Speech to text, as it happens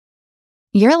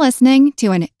You're listening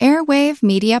to an Airwave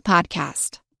Media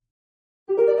Podcast.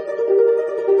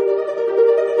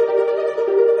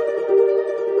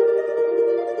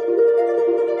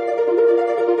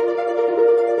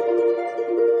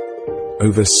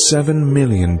 Over 7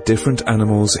 million different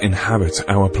animals inhabit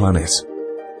our planet.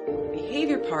 The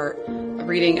behavior part of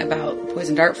reading about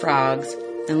poison dart frogs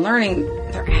and learning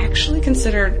they're actually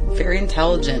considered very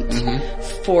intelligent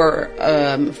for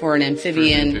an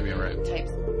amphibian type.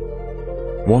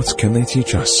 What can they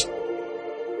teach us?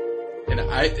 And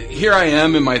here I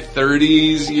am in my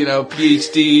 30s,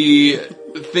 PhD,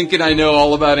 thinking I know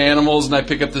all about animals, and I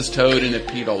pick up this toad and it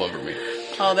peed all over me.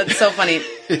 Oh, that's so funny.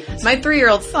 My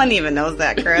 3-year-old son even knows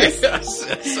that, Chris.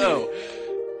 Yes, so.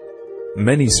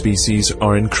 Many species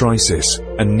are in crisis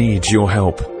and need your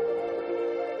help.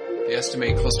 They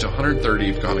estimate close to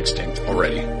 130 have gone extinct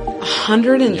already.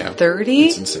 130? Yeah,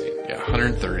 it's insane. Yeah,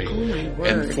 130. Oh my word.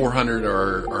 And 400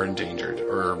 are endangered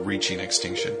or reaching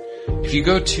extinction. If you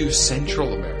go to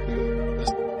Central America.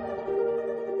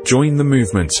 Join the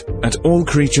movement at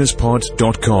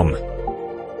allcreaturespod.com.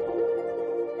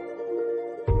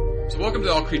 So welcome to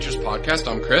the All Creatures Podcast.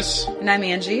 I'm Chris. And I'm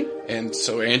Angie. And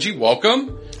so Angie,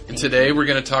 welcome. And today we're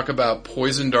going to talk about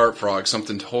poison dart frogs,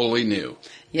 something totally new.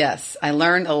 Yes, I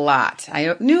learned a lot.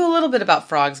 I knew a little bit about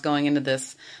frogs going into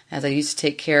this, as I used to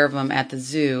take care of them at the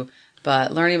zoo,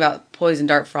 but learning about poison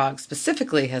dart frogs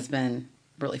specifically has been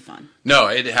really fun. No,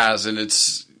 it has, and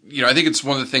it's, I think it's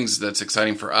one of the things that's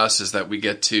exciting for us is that we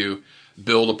get to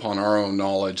build upon our own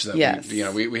knowledge. That yes.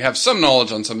 we have some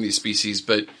knowledge on some of these species,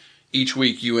 but each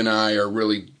week you and I are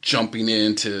really jumping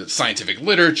into scientific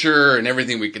literature and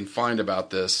everything we can find about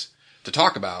this to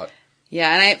talk about.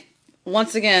 Yeah, and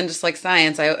once again, just like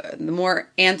science, the more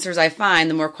answers I find,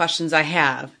 the more questions I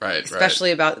have. Right, especially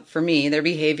about, for me, their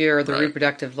behavior or the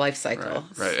reproductive life cycle.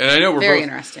 Right. And I know we're very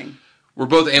interesting. We're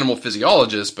both animal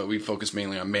physiologists, but we focus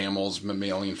mainly on mammals,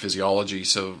 mammalian physiology.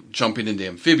 So jumping into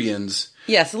amphibians.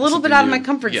 Yes, a little bit out of my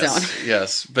comfort zone.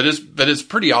 Yes, but it's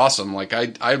pretty awesome. Like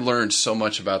I learned so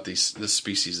much about this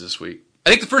species this week. I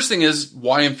think the first thing is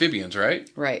why amphibians, right?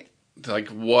 Right. Like,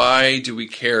 why do we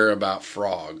care about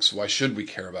frogs? Why should we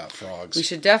care about frogs? We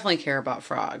should definitely care about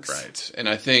frogs. Right. And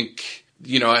I think,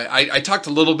 I talked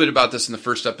a little bit about this in the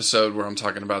first episode where I'm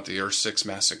talking about the Earth 6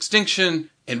 mass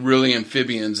extinction. And really,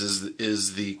 amphibians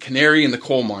is the canary in the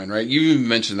coal mine, right? You even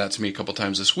mentioned that to me a couple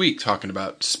times this week, talking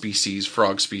about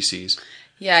frog species.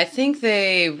 Yeah, I think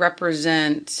they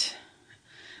represent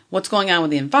what's going on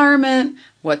with the environment,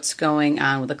 what's going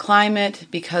on with the climate,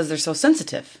 because they're so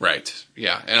sensitive. Right.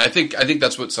 Yeah. And I think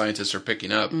that's what scientists are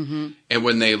picking up. Mm-hmm. And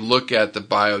when they look at the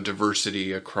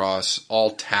biodiversity across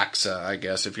all taxa, I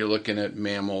guess, if you're looking at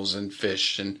mammals and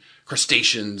fish and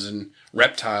crustaceans and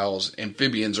reptiles,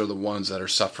 amphibians are the ones that are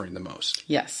suffering the most.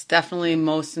 Yes, definitely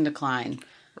most in decline.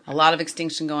 A lot of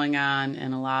extinction going on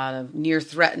and a lot of near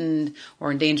threatened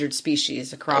or endangered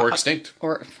species across. Or extinct.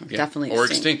 Definitely or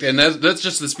extinct. And that's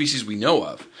just the species we know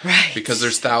of. Right. Because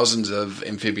there's thousands of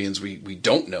amphibians we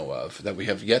don't know of that we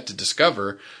have yet to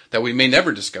discover that we may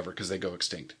never discover because they go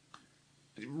extinct.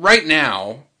 Right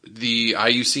now, the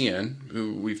IUCN,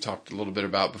 who we've talked a little bit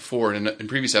about before in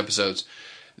previous episodes,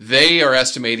 they are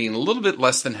estimating a little bit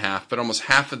less than half, but almost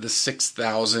half of the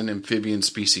 6,000 amphibian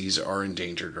species are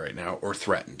endangered right now or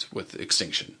threatened with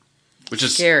extinction, which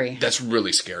is scary. That's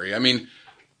really scary. I mean,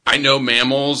 I know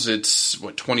mammals, it's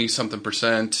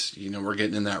 20-something%. We're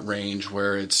getting in that range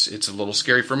where it's a little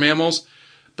scary for mammals,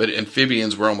 but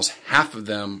amphibians, where almost half of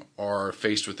them are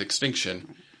faced with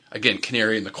extinction. Again,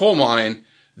 canary in the coal mine.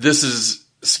 This is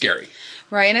scary.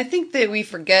 Right, and I think that we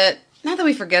forget. Not that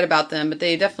we forget about them, but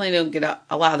they definitely don't get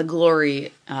a lot of the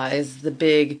glory as the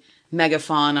big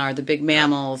megafauna or the big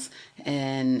mammals.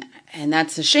 And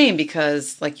that's a shame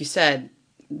because, like you said,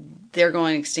 they're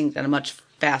going extinct at a much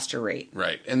faster rate.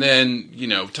 Right. And then,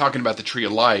 talking about the Tree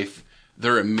of Life,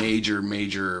 they're a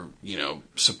major,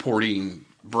 supporting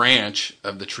branch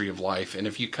of the Tree of Life. And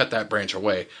if you cut that branch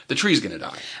away, the tree's going to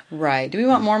die. Right. Do we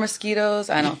want more mosquitoes?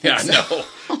 I don't think so. Yeah,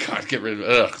 no. God, get rid of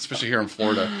it. Especially here in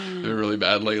Florida. They've been really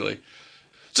bad lately.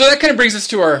 So that kind of brings us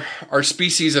to our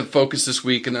species of focus this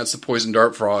week, and that's the poison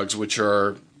dart frogs, which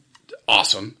are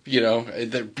awesome.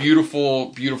 They're beautiful,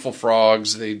 beautiful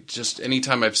frogs. They just,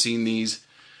 anytime I've seen these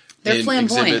they're in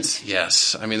flamboyant. exhibits,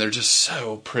 yes. I mean, they're just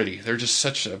so pretty. They're just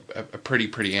such a pretty,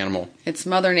 pretty animal. It's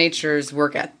Mother Nature's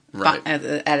work at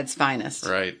its finest.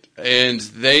 Right. And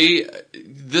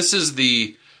this is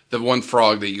the one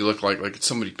frog that you look like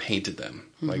somebody painted them.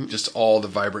 Mm-hmm. Like just all the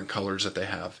vibrant colors that they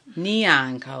have.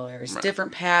 Neon colors,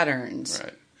 different patterns.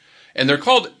 Right. And they're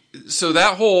called, so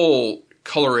that whole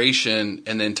coloration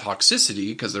and then toxicity,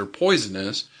 because they're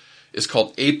poisonous, is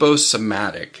called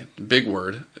aposematic. Big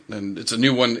word. And it's a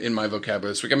new one in my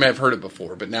vocabulary this week. I may have heard it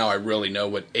before, but now I really know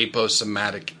what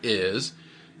aposematic is.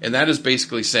 And that is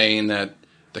basically saying that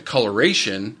the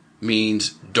coloration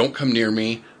means don't come near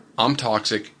me. I'm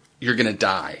toxic. You're going to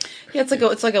die. Yeah,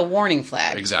 it's like a warning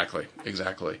flag. Exactly.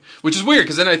 Which is weird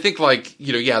because then I think like,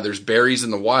 there's berries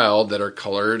in the wild that are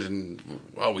colored and,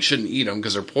 well, we shouldn't eat them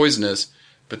because they're poisonous.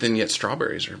 But then yet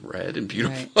strawberries are red and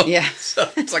beautiful. Right. Yeah.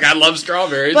 So it's like I love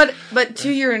strawberries. But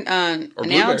to your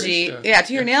analogy,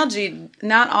 your analogy,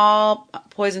 not all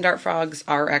poison dart frogs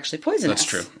are actually poisonous.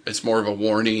 That's true. It's more of a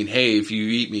warning. Hey, if you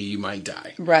eat me, you might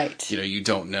die. Right. You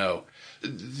don't know.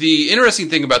 The interesting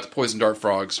thing about the poison dart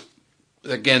frogs,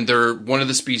 again, they're one of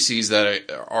the species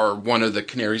that are one of the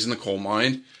canaries in the coal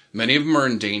mine. Many of them are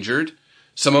endangered.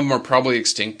 Some of them are probably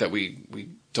extinct that we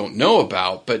don't know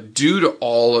about, but due to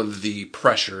all of the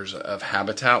pressures of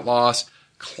habitat loss,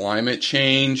 climate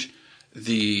change,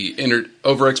 the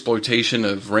overexploitation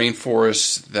of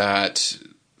rainforests that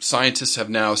scientists have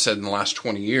now said in the last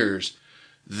 20 years,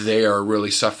 they are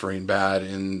really suffering bad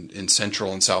in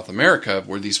Central and South America,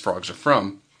 where these frogs are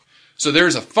from. So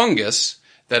there's a fungus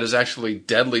that is actually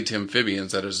deadly to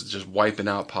amphibians that is just wiping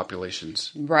out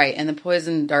populations. Right, and the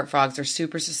poison dart frogs are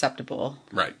super susceptible.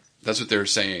 Right, that's what they're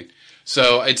saying.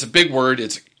 So it's a big word.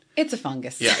 It's a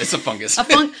fungus. Yeah, it's a fungus.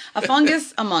 a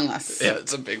fungus among us. Yeah,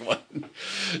 it's a big one.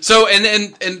 So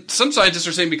and some scientists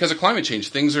are saying because of climate change,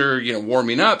 things are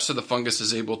warming up, so the fungus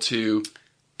is able to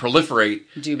proliferate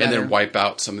and then wipe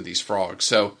out some of these frogs.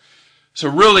 So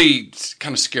really, it's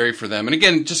kind of scary for them. And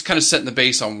again, just kind of setting the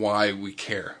base on why we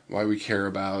care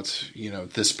about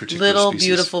this particular little species.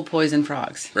 Beautiful poison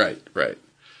frogs. Right.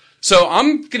 So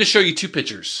I'm going to show you two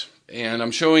pictures. And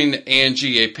I'm showing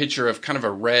Angie a picture of kind of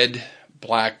a red,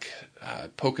 black,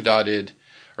 polka dotted,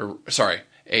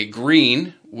 a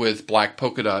green with black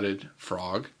polka dotted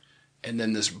frog, and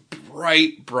then this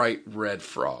bright, bright red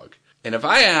frog. And if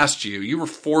I asked you, you were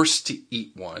forced to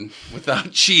eat one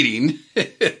without cheating,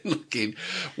 looking,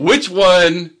 which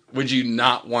one would you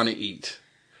not want to eat?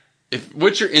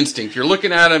 What's your instinct? You're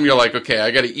looking at them, you're like, okay,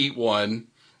 I got to eat one.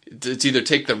 It's either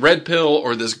take the red pill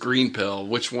or this green pill.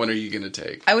 Which one are you going to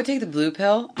take? I would take the blue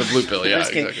pill. The blue pill, yeah,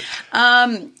 exactly.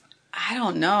 I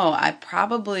don't know. I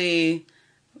probably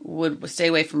would stay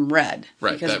away from red.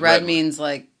 Right. Because red means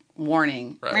like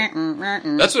warning. Right.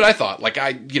 That's what I thought. Like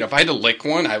if I had to lick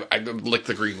one, I'd lick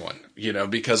the green one,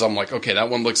 because I'm like, okay, that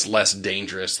one looks less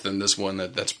dangerous than this one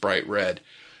that's bright red.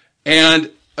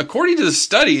 And according to the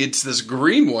study, it's this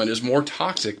green one is more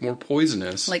toxic, more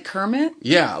poisonous. Like Kermit?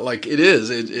 Yeah, like it is.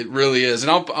 It really is.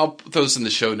 And I'll put those in the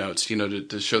show notes,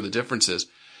 to show the differences.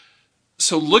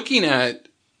 So looking at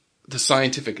the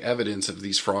scientific evidence of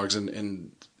these frogs,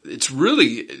 and it's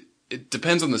really, it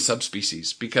depends on the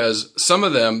subspecies, because some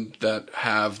of them that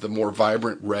have the more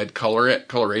vibrant red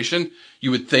coloration,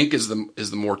 you would think is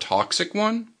the more toxic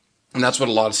one. And that's what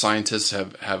a lot of scientists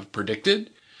have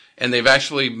predicted. And they've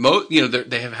actually,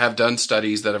 they have done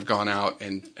studies that have gone out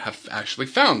and have actually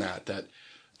found that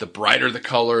the brighter the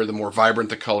color, the more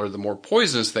vibrant the color, the more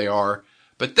poisonous they are.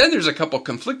 But then there's a couple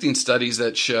conflicting studies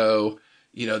that show,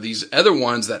 these other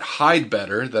ones that hide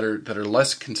better, that are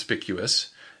less conspicuous,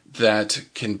 that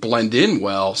can blend in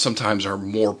well, sometimes are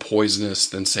more poisonous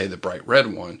than, say, the bright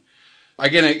red one.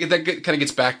 Again, that kind of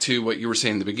gets back to what you were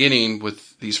saying in the beginning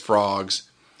with these frogs.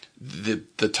 The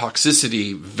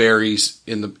toxicity varies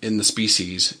in the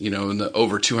species, in the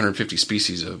over 250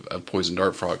 species of poison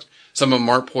dart frogs. Some of them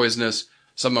aren't poisonous.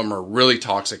 Some of them are really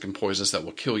toxic and poisonous that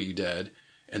will kill you dead.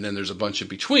 And then there's a bunch in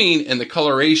between. And the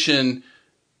coloration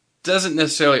doesn't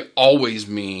necessarily always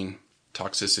mean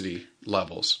toxicity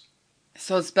levels.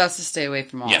 So it's best to stay away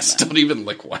from all yes, of them. Don't even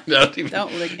lick one. Don't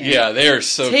lick any. Yeah, they are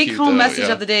so Take cute. home though. message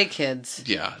yeah. of the day, kids.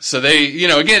 Yeah. So they,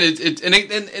 again,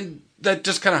 and that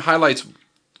just kind of highlights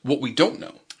what we don't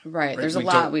know. Right. There's a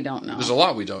lot we don't know. There's a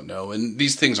lot we don't know. And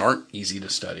these things aren't easy to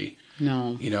study.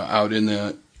 No. Out in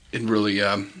really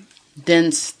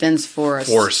dense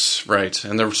forests. Forests, right.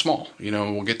 And they're small,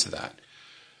 we'll get to that.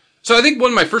 So I think one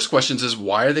of my first questions is,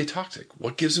 why are they toxic?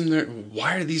 What gives them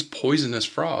why are these poisonous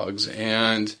frogs?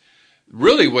 And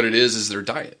really what it is their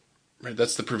diet. Right?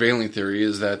 That's the prevailing theory,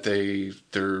 is that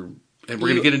they're and we're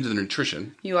going to get into the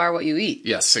nutrition. You are what you eat.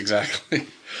 Yes, exactly.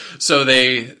 So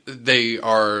they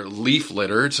are leaf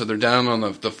littered, so they're down on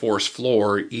the forest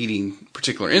floor eating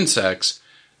particular insects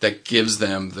that gives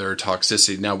them their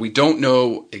toxicity. Now, we don't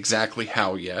know exactly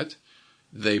how yet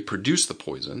they produce the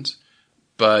poisons,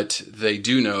 but they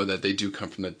do know that they do come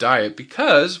from the diet,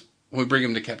 because when we bring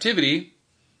them to captivity,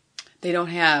 they don't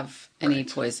have any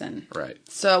poison. Right.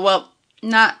 So,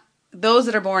 not those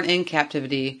that are born in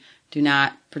captivity do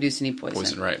not produce any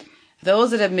poison. Right.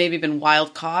 Those that have maybe been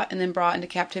wild caught and then brought into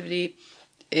captivity,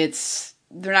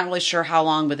 they're not really sure how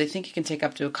long, but they think it can take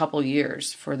up to a couple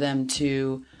years for them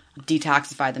to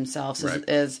detoxify themselves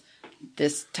as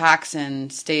this toxin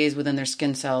stays within their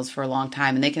skin cells for a long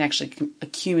time, and they can actually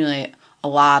accumulate a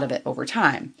lot of it over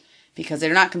time because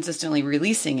they're not consistently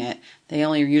releasing it. They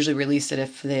only usually release it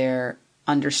if they're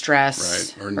under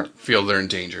stress, or feel they're in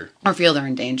danger,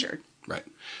 Right.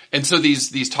 And so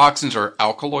these toxins are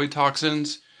alkaloid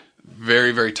toxins,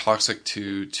 very, very toxic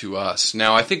to us.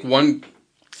 Now, I think one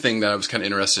thing that I was kind of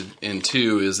interested in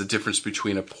too is the difference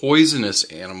between a poisonous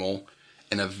animal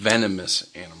and a venomous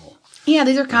animal. Yeah,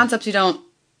 these are concepts you don't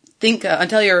think of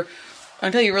until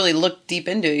you really look deep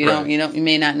into it. You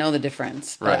may not know the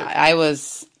difference. But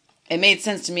it made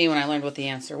sense to me when I learned what the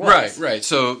answer was. Right.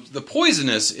 So the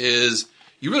poisonous is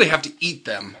you really have to eat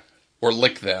them or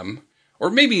lick them or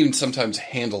maybe even sometimes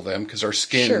handle them because our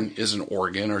skin is an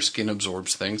organ. Our skin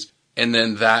absorbs things. And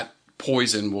then that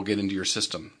poison will get into your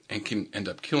system and can end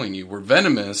up killing you. Where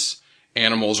venomous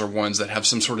animals are ones that have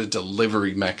some sort of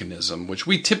delivery mechanism, which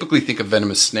we typically think of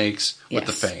venomous snakes with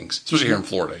the fangs, especially here in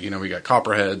Florida. We got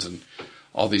copperheads and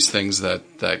all these things that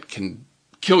can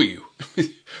kill you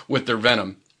with their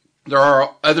venom. There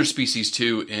are other species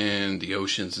too in the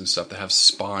oceans and stuff that have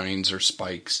spines or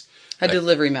spikes. A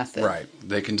delivery method. Right.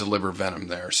 They can deliver venom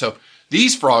there. So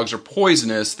these frogs are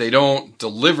poisonous. They don't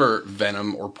deliver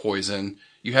venom or poison.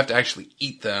 You have to actually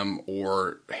eat them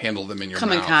or handle them in your mouth.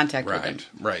 Come in contact with them.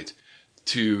 Right.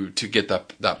 To get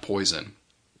that poison.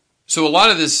 So a lot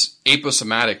of this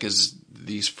aposematic is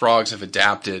these frogs have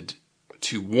adapted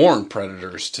to warn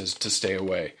predators to stay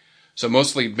away. So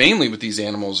mainly with these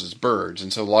animals is birds.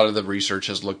 And so a lot of the research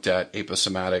has looked at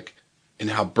aposematic and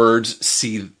how birds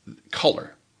see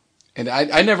color. And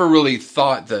I never really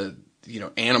thought that,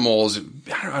 animals,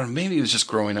 I don't know, maybe it was just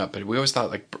growing up, but we always thought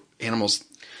like animals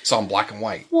saw in black and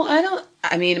white. Well,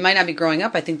 it might not be growing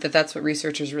up. I think that's what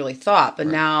researchers really thought, but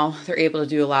now they're able to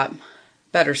do a lot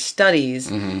better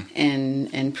studies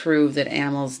and prove that a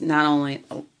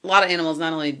lot of animals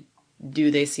not only do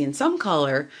they see in some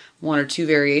color, one or two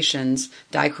variations,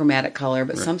 dichromatic color,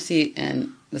 but some see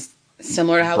in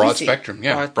similar to how we see.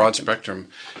 Broad spectrum.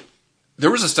 There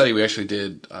was a study we actually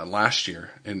did last year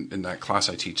in that class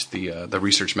I teach, the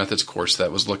research methods course,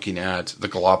 that was looking at the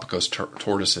Galapagos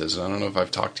tortoises. And I don't know if I've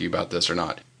talked to you about this or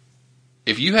not.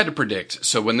 If you had to predict,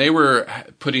 so when they were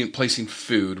placing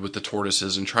food with the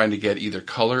tortoises and trying to get either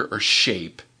color or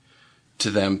shape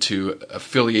to them to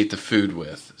affiliate the food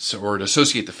with, or to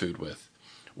associate the food with,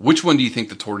 which one do you think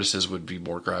the tortoises would be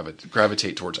more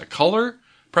gravitate towards, a color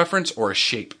preference or a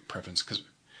shape preference?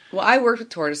 Well, I worked with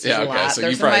tortoises a lot. So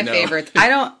they're some of my favorites.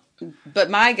 But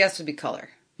my guess would be color.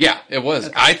 Yeah, it was.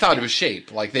 Okay. I thought it was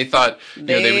shape. Like they thought,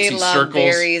 they would see love circles.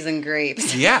 Berries and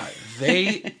grapes. Yeah,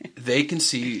 they can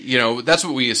see. That's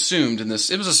what we assumed in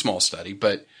this. It was a small study,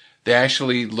 but they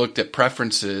actually looked at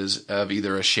preferences of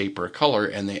either a shape or a color,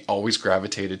 and they always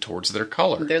gravitated towards their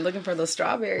color. They're looking for those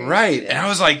strawberries, right? Yeah. And I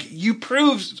was like, you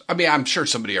proved. I mean, I'm sure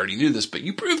somebody already knew this, but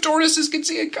you proved tortoises can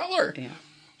see a color. Yeah.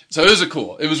 So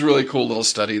it was a really cool little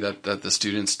study that the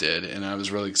students did, and I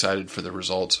was really excited for the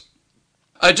results.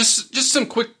 Just some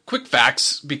quick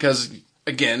facts, because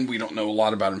again, we don't know a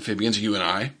lot about amphibians, you and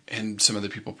I, and some other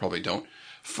people probably don't.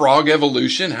 Frog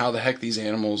evolution, how the heck these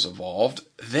animals evolved.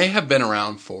 They have been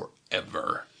around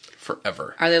forever.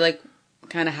 Are they like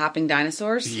kind of hopping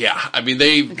dinosaurs? Yeah, I mean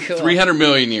 300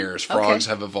 million years frogs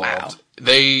have evolved.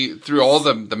 Wow. Through all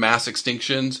the mass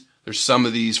extinctions, there's some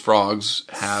of these frogs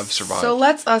have survived. So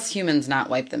let's us humans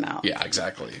not wipe them out. Yeah,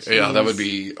 exactly. Jeez. Yeah, that would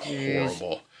be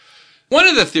horrible. One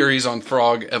of the theories on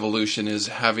frog evolution is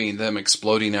having them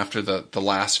exploding after the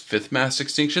last fifth mass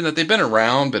extinction, that they've been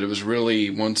around, but it was really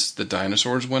once the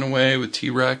dinosaurs went away with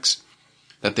T-Rex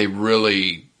that they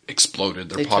really exploded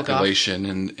their population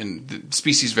and the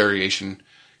species variation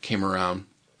came around.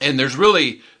 And there's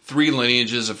really 3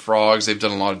 lineages of frogs. They've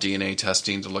done a lot of DNA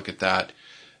testing to look at that.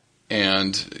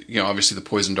 And, obviously the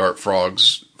poison dart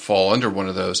frogs fall under one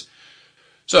of those.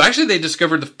 So actually they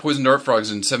discovered the poison dart frogs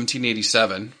in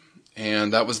 1787.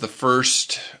 And that was the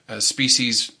first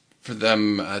species for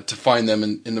them to find them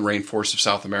in the rainforests of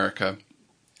South America.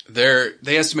 They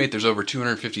estimate there's over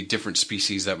 250 different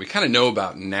species that we kind of know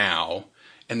about now.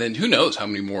 And then who knows how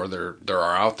many more there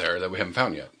are out there that we haven't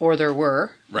found yet. Or there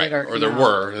were. Right, or there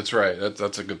were. That's right.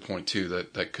 That's a good point, too,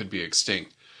 that could be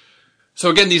extinct. So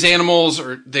again, these animals,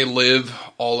 they live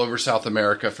all over South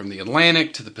America, from the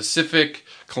Atlantic to the Pacific,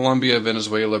 Colombia,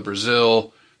 Venezuela,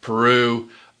 Brazil, Peru,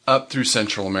 up through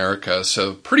Central America.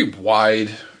 So pretty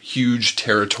wide, huge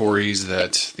territories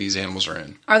that these animals are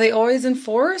in. Are they always in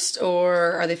forest,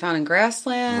 or are they found in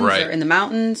grasslands Right. or in the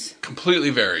mountains? Completely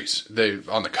varies. They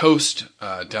on the coast,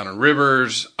 down in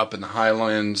rivers, up in the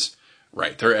highlands.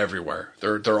 Right, they're everywhere.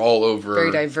 They're all over.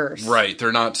 Very diverse. Right,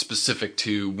 they're not specific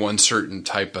to one certain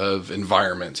type of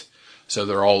environment. So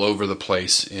they're all over the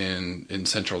place in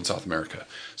Central and South America.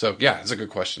 So yeah, it's a good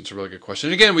question. It's a really good question.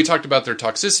 And again, we talked about their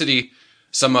toxicity.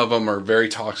 Some of them are very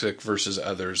toxic versus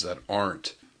others that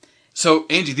aren't. So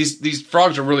Angie, these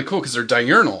frogs are really cool because they're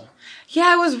diurnal. Yeah,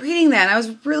 I was reading that, and I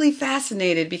was really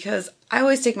fascinated because I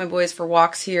always take my boys for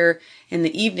walks here in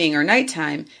the evening or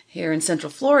nighttime here in Central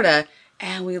Florida,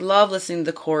 and we love listening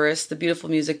to the chorus, the beautiful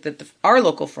music that our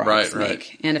local frogs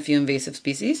make, and a few invasive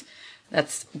species.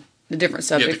 That's a different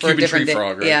subject for a different day.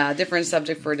 Frog, right? Yeah, a different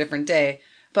subject for a different day.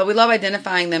 But we love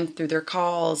identifying them through their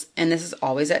calls, and this is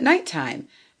always at nighttime.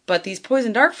 But these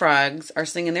poison dart frogs are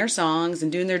singing their songs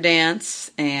and doing their dance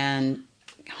and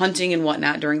hunting and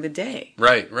whatnot during the day.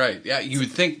 Right. Yeah, you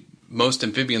would think most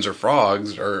amphibians or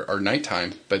frogs are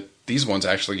nighttime, but these ones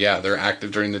actually, they're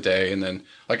active during the day, and then,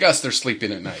 like us, they're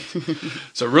sleeping at night.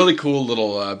 So really cool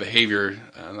little behavior,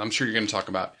 I'm sure you're going to talk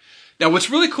about. Now, what's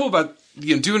really cool about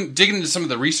digging into some of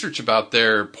the research about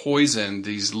their poison,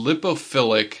 these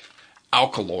lipophilic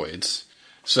alkaloids.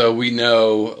 So we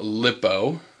know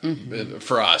lipo,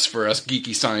 for us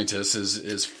geeky scientists,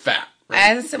 is fat.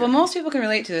 Right? And so, well, most people can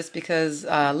relate to this because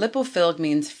lipophilic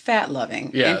means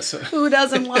fat-loving. Yes. And who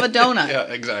doesn't love a donut? Yeah,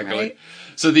 exactly. Right?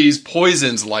 So these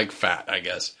poisons like fat, I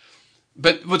guess.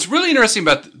 But what's really interesting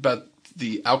about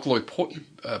the alkaloid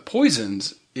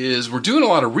poisons is we're doing a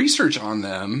lot of research on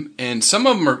them, and some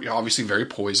of them are obviously very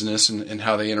poisonous in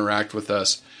how they interact with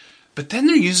us. But then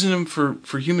they're using them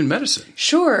for human medicine.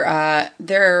 Sure.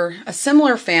 They're a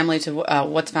similar family to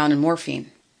what's found in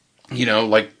morphine.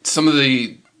 Like some of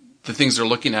the things they're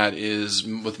looking at is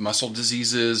with muscle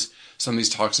diseases. Some of these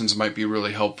toxins might be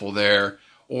really helpful there.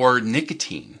 Or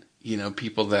nicotine.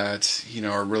 People that,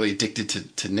 are really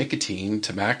addicted to nicotine,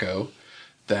 tobacco,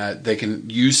 that they can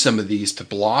use some of these to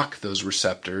block those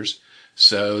receptors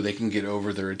so they can get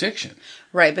over their addiction.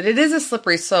 Right, but it is a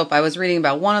slippery slope. I was reading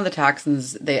about one of the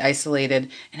toxins they isolated,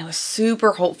 and it was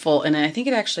super hopeful, and I think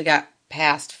it actually got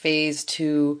past phase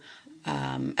 2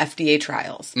 FDA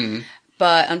trials. Mm-hmm.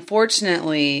 But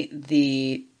unfortunately,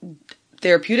 the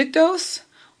therapeutic dose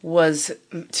was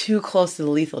too close to the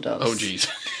lethal dose. Oh, geez.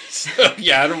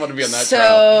 I don't want to be on that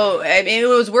trial. So, I mean, it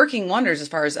was working wonders as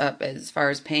far as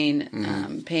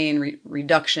pain, pain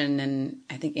reduction, and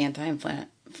I think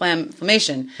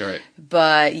anti-inflammation. Right.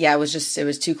 But yeah, it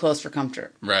was too close for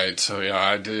comfort. Right. So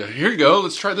here you go.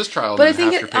 Let's try this trial. But and I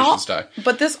think half your patients die.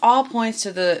 But this all points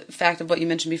to the fact of what you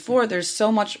mentioned before. There's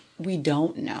so much we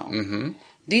don't know. Mm-hmm.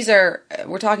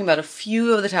 We're talking about a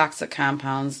few of the toxic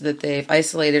compounds that they've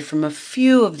isolated from a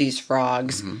few of these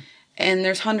frogs. Mm-hmm. And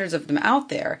there's hundreds of them out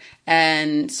there.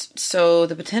 And so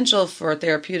the potential for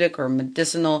therapeutic or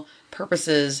medicinal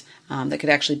purposes that could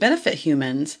actually benefit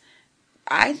humans,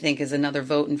 I think, is another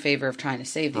vote in favor of trying to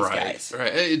save these guys.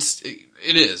 Right.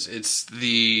 It is. It's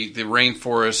the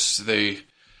rainforests,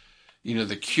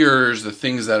 the cures, the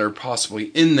things that are possibly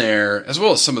in there, as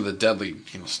well as some of the deadly,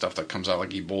 stuff that comes out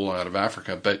like Ebola out of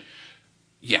Africa. But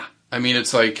yeah, I mean,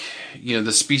 it's like,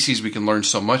 the species, we can learn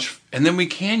so much, and then we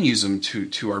can use them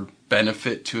to our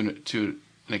benefit to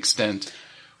an extent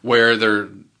where they're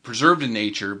preserved in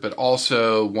nature, but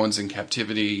also ones in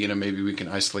captivity. Maybe we can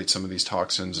isolate some of these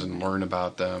toxins and learn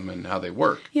about them and how they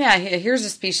work. Yeah, here's a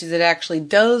species that actually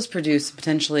does produce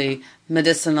potentially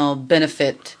medicinal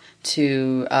benefit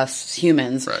to us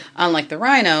humans. Right. Unlike the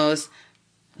rhinos,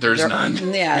 there's none.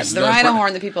 Yeah, there's the rhino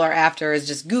horn that people are after is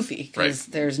just goofy because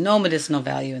there's no medicinal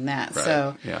value in that. Right.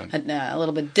 So a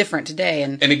little bit different today.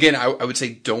 And again, I would say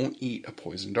don't eat a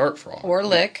poison dart frog. Or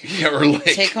lick. Yeah, or lick.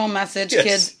 Take home message,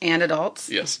 kids and adults.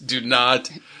 Yes, do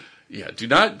not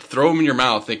throw them in your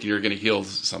mouth thinking you're going to heal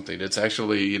something. It's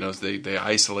actually, they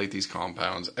isolate these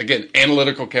compounds. Again,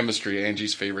 analytical chemistry,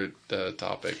 Angie's favorite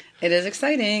topic. It is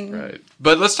exciting. Right.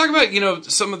 But let's talk about,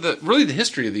 some of the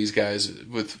history of these guys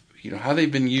with, how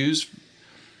they've been used.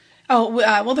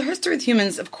 Well, the history with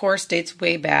humans, of course, dates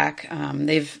way back.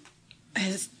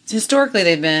 Historically,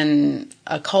 they've been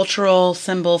a cultural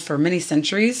symbol for many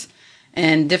centuries,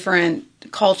 and different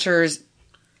cultures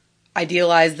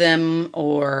idealize them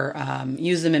or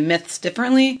use them in myths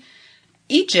differently.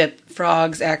 Egypt,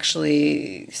 frogs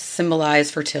actually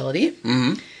symbolize fertility.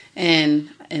 Mm-hmm.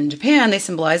 And in Japan, they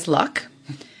symbolize luck.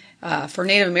 For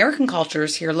Native American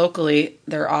cultures here locally,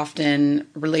 they're often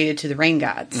related to the rain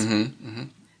gods. Mm-hmm. Mm-hmm.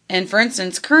 And for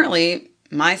instance, currently,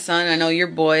 my son, I know your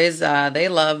boys, they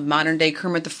love modern day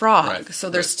Kermit the Frog. Right, So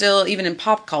there's right. still, even in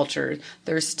pop culture,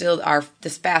 there's still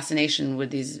this fascination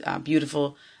with these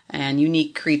beautiful and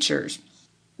unique creatures.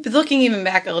 But looking even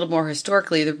back a little more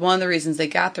historically, one of the reasons they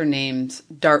got their names,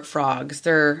 dart frogs,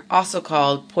 they're also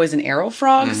called poison arrow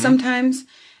frogs sometimes.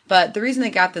 But the reason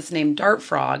they got this name dart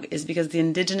frog is because the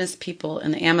indigenous people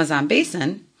in the Amazon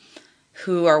basin,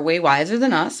 who are way wiser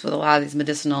than us with a lot of these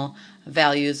medicinal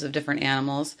values of different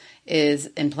animals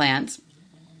and plants,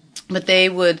 but they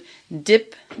would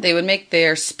make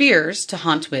their spears to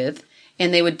hunt with,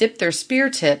 and they would dip their spear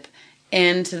tip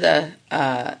into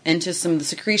some of the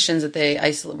secretions that they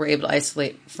were able to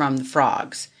isolate from the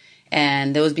frogs,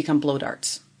 and those become blow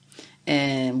darts,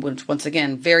 and which once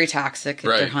again very toxic if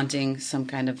they're hunting some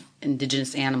kind of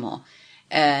indigenous animal,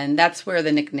 and that's where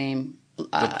the nickname.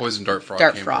 The poison dart frog.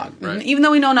 Dart came frog. From, right? Even though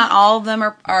we know not all of them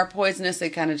are poisonous, they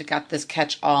kind of got this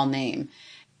catch-all name.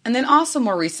 And then also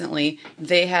more recently,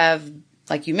 they have,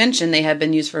 like you mentioned, they have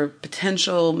been used for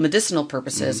potential medicinal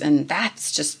purposes, and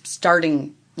that's just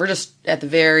starting. We're just at the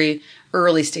very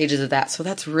early stages of that, so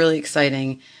that's really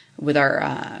exciting with our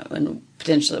and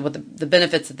potentially what the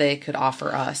benefits that they could offer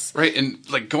us. Right, and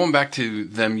like going back to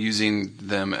them using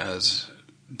them as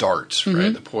darts,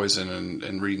 right? The poison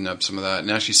and reading up some of that,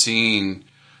 and actually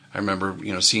I remember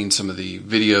seeing some of the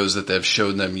videos that they've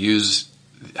showed them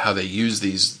how they use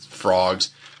these frogs.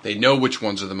 They know which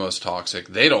ones are the most toxic.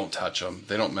 They don't touch them.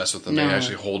 They don't mess with them. No. They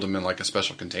actually hold them in like a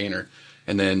special container,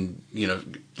 and then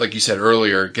like you said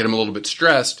earlier, get them a little bit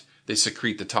stressed. They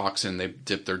secrete the toxin. They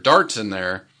dip their darts in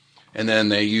there, and then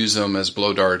they use them as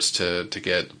blow darts to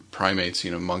get primates,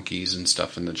 monkeys and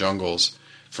stuff in the jungles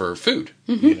for food,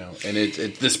 and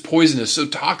this poison is so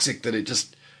toxic that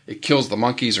it kills the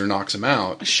monkeys or knocks them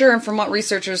out. Sure, and from what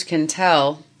researchers can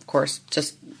tell, of course,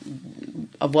 just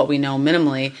of what we know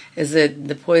minimally, is that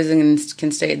the poison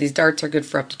can stay. These darts are good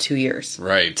for up to 2 years,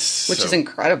 right? Which is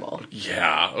incredible.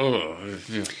 Yeah.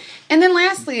 And then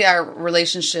lastly, our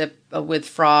relationship with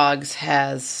frogs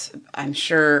has, I'm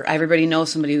sure everybody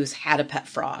knows somebody who's had a pet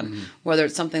frog, whether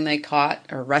it's something they caught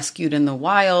or rescued in the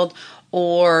wild,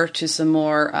 or to some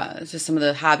of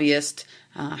the hobbyists,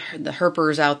 the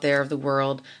herpers out there of the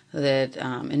world that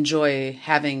enjoy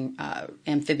having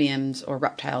amphibians or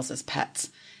reptiles as pets.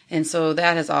 And so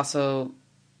that has also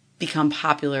become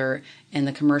popular in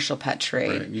the commercial pet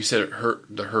trade. Right. You said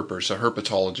the herpers, so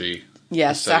herpetology.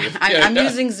 Yes, I'm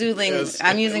using zoo lingo. Yes,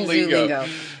 I'm using zoo lingo.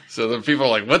 So the people are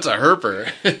like, "What's a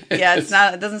herper?" Yeah, it's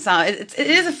not. It doesn't sound. It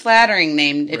is a flattering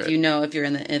name if if you're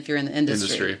in the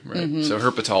industry. Right. So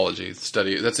herpetology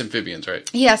study. That's amphibians, right?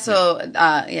 Yeah. So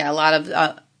a lot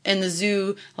of in the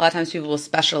zoo, a lot of times people will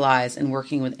specialize in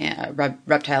working with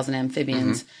reptiles and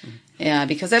amphibians.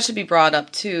 Because that should be brought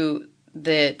up too.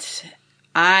 That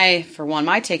for one,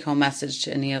 my take-home message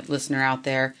to any listener out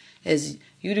there is: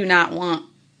 you do not want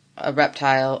a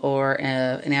reptile or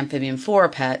an amphibian for a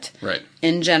pet, right?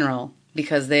 In general,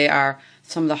 because they are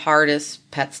some of the hardest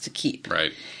pets to keep,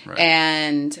 right?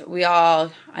 And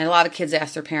a lot of kids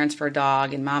ask their parents for a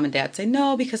dog, and mom and dad say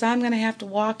no because I'm going to have to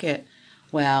walk it.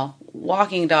 Well,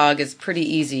 walking a dog is pretty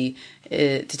easy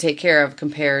to take care of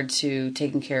compared to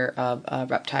taking care of a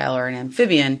reptile or an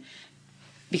amphibian,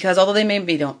 because although they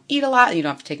maybe don't eat a lot, you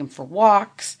don't have to take them for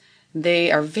walks.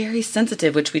 They are very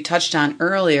sensitive, which we touched on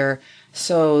earlier.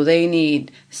 So they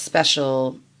need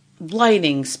special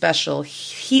lighting, special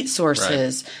heat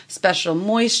sources, special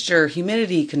moisture,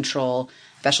 humidity control,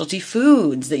 specialty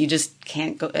foods that you just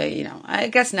can't go, I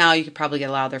guess now you could probably get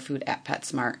a lot of their food at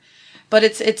PetSmart. But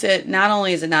not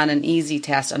only is it not an easy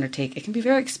task to undertake, it can be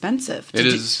very expensive. It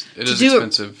is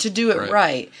expensive. To do it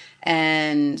right.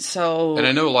 And so... And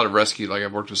I know a lot of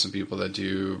I've worked with some people that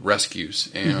do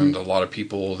rescues, and a lot of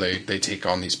people, they take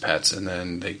on these pets and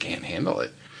then they can't handle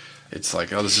it. It's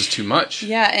like, oh, this is too much.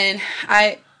 Yeah, and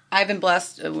I've been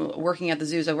blessed working at the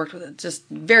zoos. I worked with just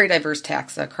very diverse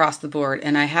tax across the board,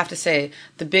 and I have to say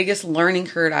the biggest learning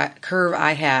curve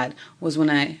I had was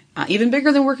when even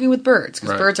bigger than working with birds,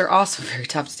 because birds are also very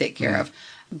tough to take care of.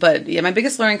 But yeah, my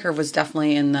biggest learning curve was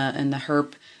definitely in the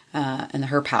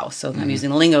herp house. So I'm using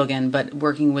the lingo again, but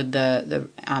working with the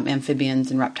amphibians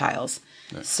and reptiles.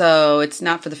 Nice. So it's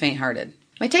not for the faint-hearted.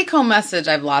 My take-home message,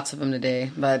 I have lots of them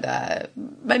today, but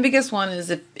my biggest one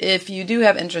is if you do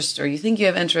have interest, or you think you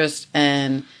have interest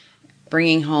in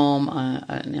bringing home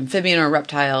an amphibian or a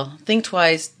reptile, think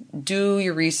twice, do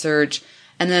your research,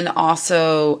 and then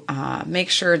also make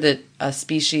sure that a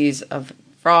species of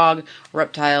frog or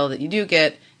reptile that you do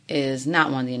get is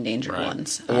not one of the endangered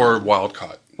ones. Or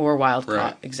wild-caught. Or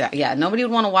wild-caught, exactly. Yeah, nobody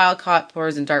would want a wild-caught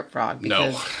poison dart frog,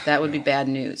 because that would be bad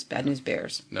news. Bad news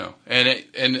bears. No.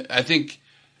 And I think...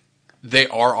 They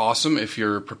are awesome if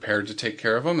you're prepared to take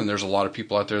care of them. And there's a lot of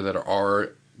people out there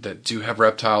that do have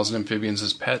reptiles and amphibians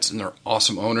as pets, and they're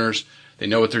awesome owners. They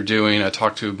know what they're doing. I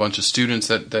talked to a bunch of students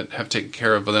that have taken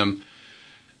care of them.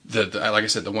 Like I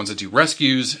said, the ones that do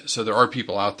rescues. So there are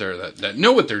people out there that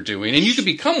know what they're doing, and you could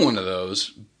become one of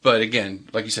those. But again,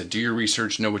 like you said, do your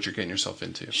research, know what you're getting yourself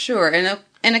into. Sure. And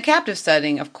in a captive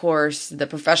setting, of course, the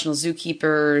professional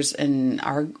zookeepers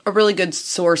are a really good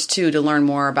source, too, to learn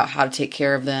more about how to take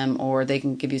care of them, or they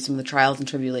can give you some of the trials and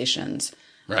tribulations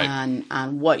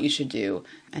on what you should do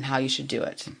and how you should do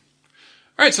it.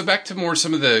 All right, so back to more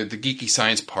some of the geeky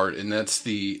science part, and that's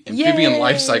the amphibian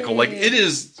life cycle. Like, it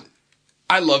is...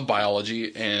 I love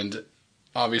biology, and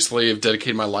obviously have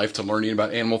dedicated my life to learning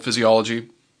about animal physiology.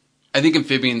 I think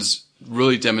amphibians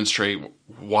really demonstrate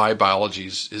why biology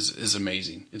is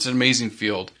amazing. It's an amazing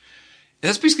field. And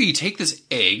that's basically, you take this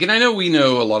egg, and I know we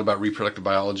know a lot about reproductive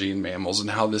biology in mammals and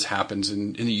how this happens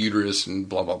in the uterus and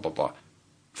blah, blah, blah, blah.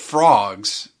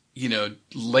 Frogs,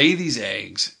 lay these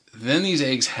eggs, then these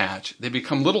eggs hatch. They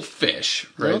become little fish,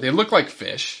 right? They look like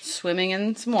fish. Swimming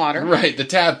in some water. Right, the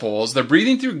tadpoles. They're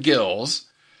breathing through gills,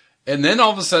 and then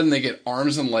all of a sudden they get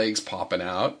arms and legs popping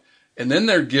out. And then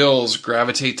their gills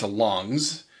gravitate to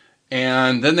lungs,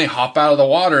 and then they hop out of the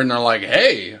water, and they're like,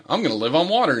 hey, I'm going to live on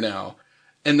water now.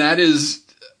 And that is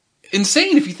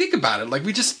insane if you think about it. Like,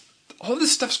 all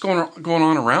this stuff's going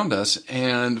on around us,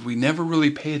 and we never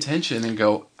really pay attention and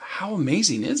go, how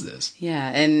amazing is this? Yeah,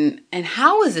 and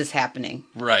how is this happening?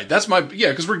 Right,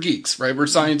 because we're geeks, right? We're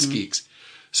science geeks.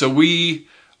 So we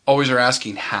always are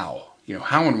asking how.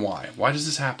 How and why? Why does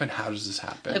this happen? How does this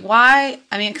happen? Like, why?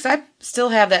 I mean, because I still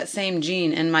have that same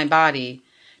gene in my body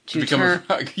to become a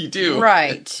frog. You do.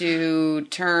 Right. To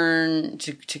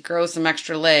grow some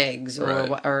extra legs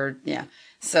or yeah.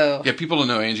 So. Yeah, people don't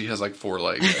know Angie has like 4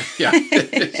 legs. Yeah.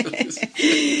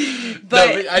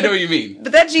 but I know what you mean.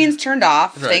 But that gene's turned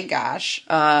off, thank gosh.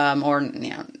 Or,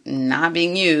 not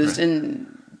being used. Right.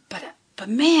 But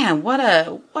man, what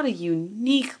a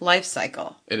unique life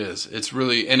cycle. It is. It's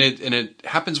really, and it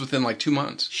happens within like 2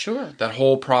 months. Sure. That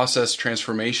whole process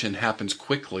transformation happens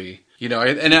quickly. And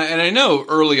I know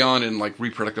early on in like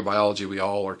reproductive biology, we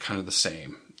all are kind of the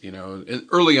same.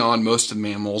 Early on, most of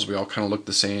mammals, we all kind of look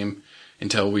the same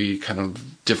until we kind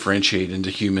of differentiate into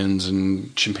humans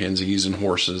and chimpanzees and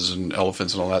horses and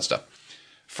elephants and all that stuff.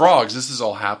 Frogs, this is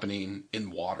all happening in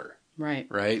water. Right.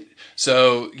 Right.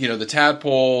 So, the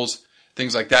tadpoles,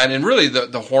 things like that. And really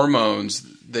the hormones,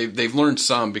 they've learned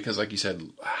some because, like you said,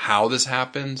 how this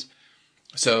happens.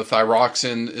 So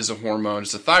thyroxine is a hormone.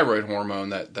 It's a thyroid hormone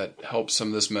that helps some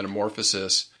of this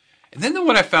metamorphosis. And then the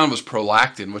one I found was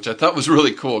prolactin, which I thought was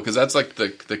really cool because that's like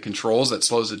the controls that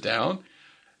slows it down.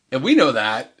 And we know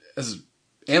that as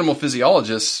animal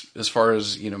physiologists, as far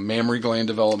as, mammary gland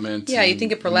development. Yeah, you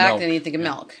think of prolactin and you think of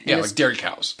milk. Yeah, like dairy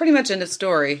cows. Pretty much end of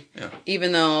story. Yeah.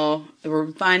 Even though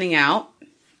we're finding out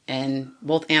in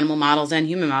both animal models and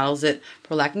human models that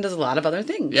prolactin does a lot of other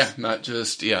things. Yeah, not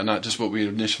just what we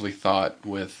initially thought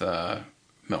with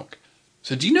milk.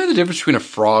 So do you know the difference between a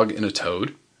frog and a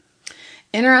toad?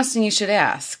 Interesting you should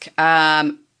ask.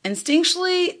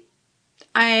 Instinctually,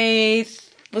 I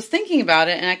was thinking about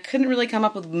it and I couldn't really come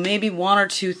up with maybe 1 or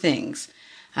 2 things.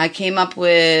 I came up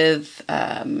with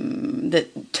the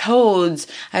toads.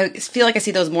 I feel like I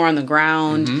see those more on the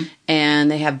ground,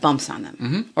 and they have bumps on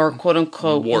them, or quote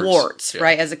unquote warts.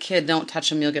 Right? As a kid, don't touch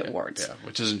them; you'll get warts. Yeah,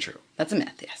 which isn't true. That's a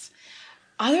myth. Yes.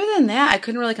 Other than that, I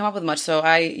couldn't really come up with much, so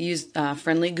I used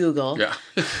friendly Google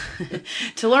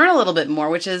to learn a little bit more.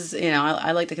 Which is,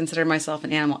 I like to consider myself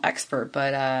an animal expert,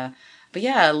 but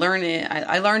yeah, I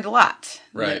learned a lot.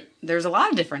 Right. There's a lot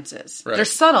of differences. Right. They're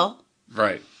subtle.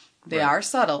 Right. They are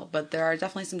subtle, but there are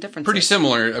definitely some differences. Pretty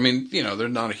similar. I mean, they're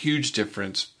not a huge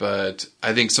difference, but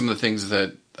I think some of the things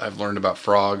that I've learned about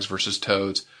frogs versus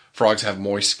toads, frogs have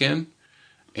moist skin,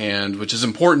 and which is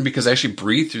important because they actually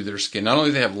breathe through their skin. Not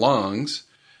only do they have lungs,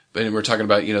 but we're talking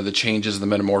about, the changes in the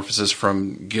metamorphosis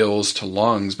from gills to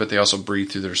lungs, but they also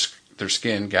breathe through their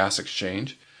skin, gas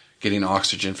exchange, getting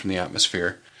oxygen from the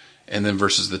atmosphere, and then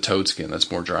versus the toad skin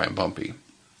that's more dry and bumpy.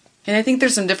 And I think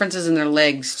there's some differences in their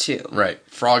legs, too. Right.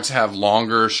 Frogs have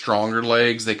longer, stronger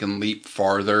legs. They can leap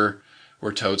farther,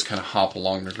 where toads kind of hop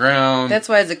along the ground. That's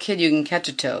why as a kid you can catch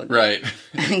a toad. Right.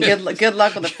 good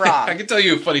luck with a frog. I can tell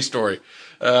you a funny story.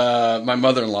 My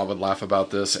mother-in-law would laugh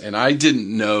about this, and I didn't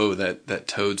know that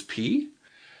toads pee.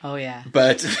 Oh, yeah.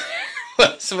 But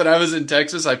so when I was in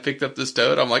Texas, I picked up this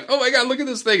toad. I'm like, oh, my God, look at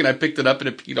this thing. And I picked it up, and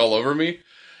it peed all over me.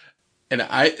 And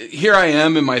here I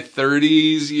am in my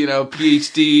 30s,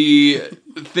 PhD,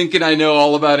 thinking I know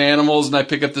all about animals, and I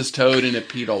pick up this toad and it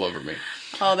peed all over me.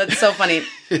 Oh, that's so funny.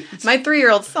 My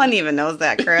 3-year-old son even knows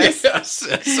that, Chris. Yes.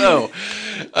 So,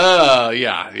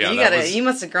 yeah. You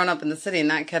must have grown up in the city and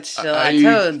not catch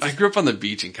toads. I grew up on the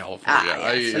beach in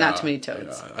California. So not too many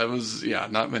toads.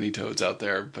 Not many toads out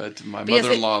there, but my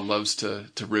mother-in-law loves to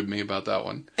rib me about that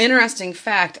one. Interesting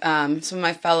fact, some of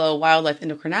my fellow wildlife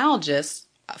endocrinologists,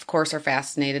 of course, are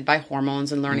fascinated by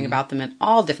hormones and learning about them in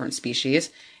all different species.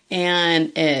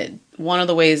 And one of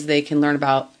the ways they can learn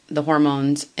about the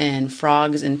hormones in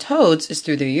frogs and toads is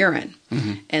through their urine.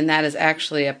 And that is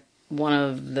actually one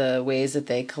of the ways that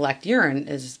they collect urine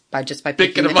is by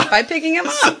picking them up. By picking them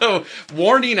up. So,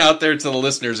 warning out there to the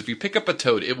listeners, if you pick up a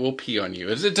toad, it will pee on you.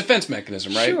 It's a defense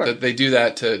mechanism, right? Sure. That they do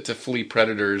that to flee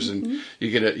predators, and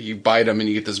you bite them and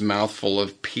you get this mouthful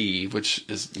of pee, which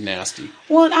is nasty.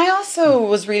 Well, and I also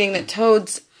was reading that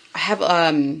toads have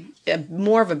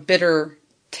more of a bitter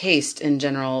taste in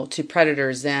general to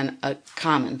predators than a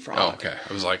common frog. Oh, okay.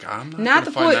 I was like, I'm not going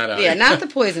to find that out. Yeah, not the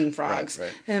poison frogs.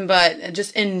 Right. But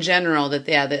just in general,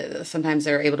 sometimes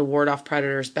they're able to ward off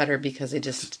predators better because they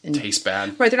just taste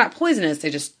bad. Right, they're not poisonous. They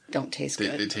just don't taste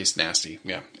good. They taste nasty.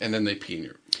 Yeah, and then they pee in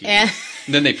your pee. And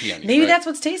then they pee on you. Maybe right? that's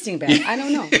what's tasting bad. I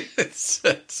don't know. It's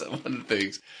one of the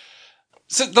things.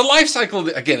 So the life cycle,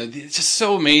 again, it's just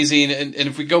so amazing. And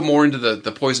if we go more into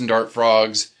the poison dart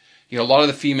frogs, a lot of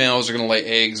the females are going to lay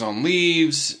eggs on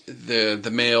leaves. The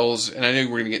males, and I know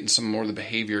we're going to get into some more of the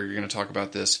behavior. You're going to talk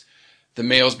about this. The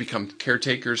males become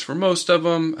caretakers for most of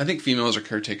them. I think females are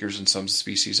caretakers in some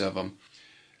species of them.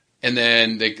 And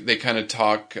then they kind of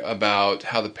talk about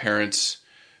how the parents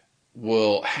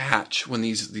will hatch. When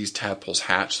these tadpoles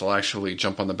hatch, they'll actually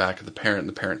jump on the back of the parent, and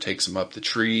the parent takes them up the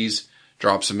trees,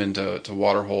 drops them into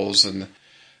water holes, and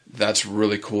that's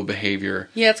really cool behavior.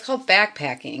 Yeah, it's called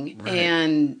backpacking, right.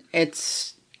 And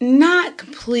it's not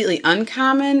completely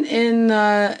uncommon in the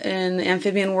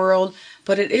amphibian world,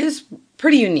 but it is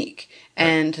pretty unique. Right.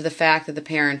 And to the fact that the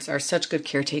parents are such good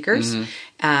caretakers,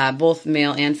 both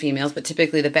male and females, but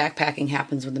typically the backpacking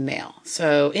happens with the male.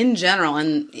 So in general,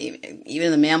 and even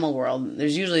in the mammal world,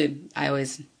 there's usually, I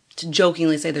always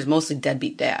jokingly say there's mostly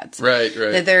deadbeat dads. Right.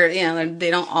 That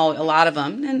they don't all, a lot of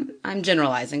them, and I'm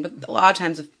generalizing, but a lot of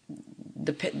times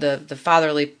the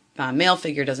fatherly male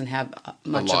figure doesn't have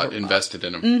much a lot of invested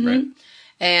in them, right?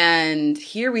 And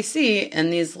here we see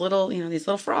in these little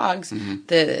frogs,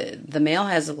 the male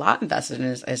has a lot invested in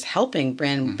is helping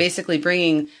basically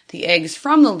bringing the eggs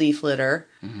from the leaf litter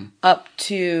up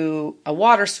to a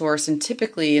water source. And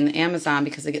typically in the Amazon,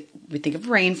 because we think of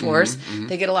rainforest,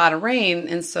 they get a lot of rain,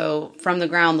 and so from the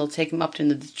ground they'll take them up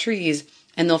into the trees,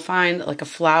 and they'll find like a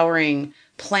flowering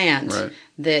plant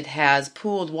that has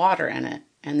pooled water in it,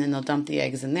 and then they'll dump the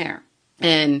eggs in there,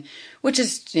 and which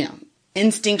is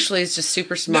instinctually is just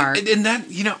super smart. And that,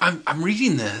 I'm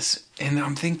reading this and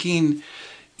I'm thinking,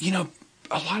 a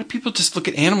lot of people just look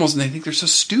at animals and they think they're so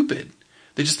stupid.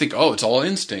 They just think, oh, it's all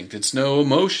instinct. It's no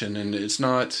emotion, and it's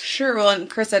not. Sure. Well, and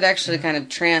Chris, that actually kind of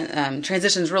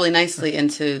transitions really nicely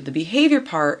into the behavior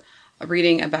part of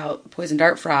reading about poison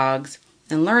dart frogs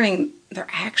and learning they're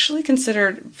actually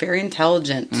considered very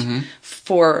intelligent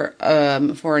for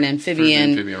an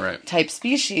amphibian type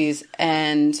species.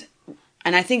 And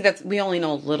I think that we only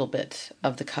know a little bit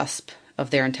of the cusp of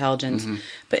their intelligence.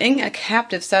 But in a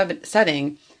captive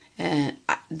setting,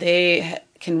 they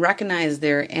can recognize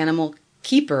their animal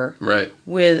keeper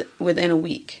within a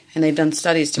week. And they've done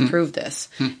studies to prove this.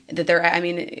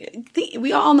 That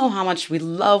we all know how much we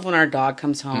love when our dog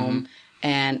comes home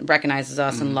and recognizes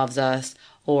us and loves us.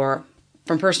 Or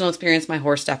from personal experience, my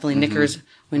horse definitely nickers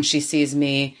when she sees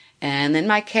me. And then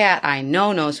my cat, I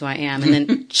know, knows who I am, and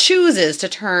then chooses to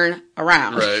turn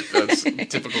around. Right, that's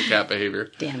typical cat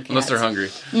behavior. Damn cats. Unless they're hungry.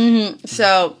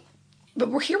 So, but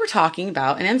we're talking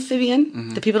about an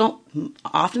amphibian that people don't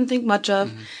often think much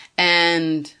of,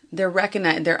 and they're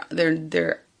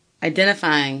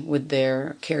identifying with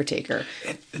their caretaker.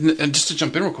 And just to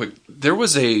jump in real quick, there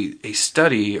was a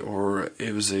study, or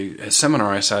it was a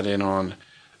seminar I sat in on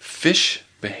fish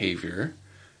behavior.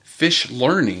 Fish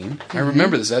learning. I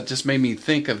remember this. That just made me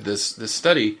think of this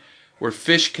study where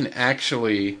fish can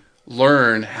actually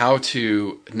learn how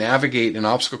to navigate an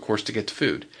obstacle course to get to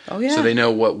food. Oh, yeah. So they know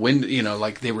what wind,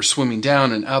 like they were swimming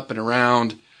down and up and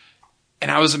around. And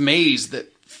I was amazed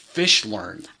that fish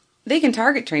learn. They can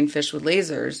target train fish with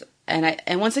lasers.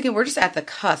 And once again, we're just at the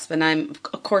cusp. And I'm,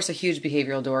 of course, a huge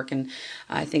behavioral dork. And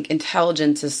I think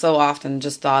intelligence is so often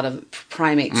just thought of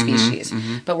primate species.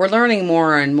 But we're learning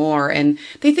more and more. And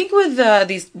they think with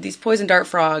these poison dart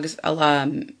frogs, a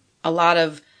lot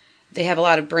of they have a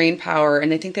lot of brain power,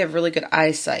 and they think they have really good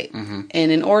eyesight. And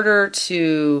in order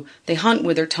to, they hunt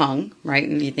with their tongue, right?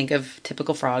 And you think of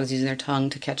typical frogs using their tongue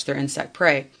to catch their insect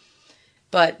prey,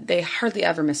 but they hardly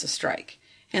ever miss a strike.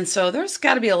 And so there's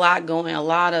got to be a lot going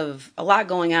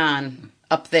on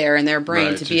up there in their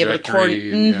brain to be able to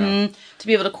coordinate, to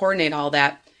be able to coordinate all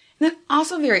that. And then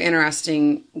also very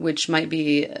interesting, which might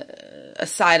be a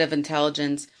side of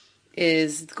intelligence,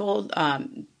 is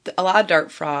a lot of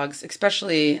dart frogs,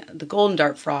 especially the golden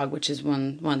dart frog, which is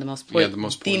one of the most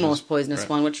poisonous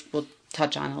one, which we'll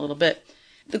touch on a little bit.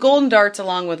 The golden darts,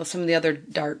 along with some of the other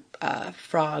dart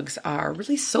frogs, are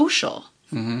really social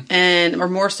and are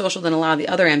more social than a lot of the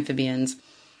other amphibians.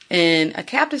 In a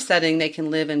captive setting, they can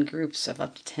live in groups of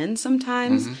up to 10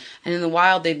 sometimes, and in the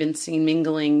wild, they've been seen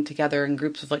mingling together in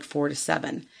groups of like 4 to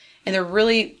 7, and they're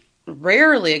really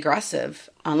rarely aggressive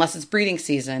unless it's breeding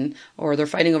season or they're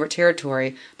fighting over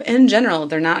territory. But in general,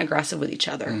 they're not aggressive with each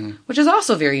other, which is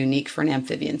also very unique for an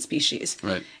amphibian species.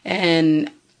 Right.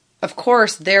 And of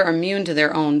course, they're immune to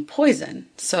their own poison.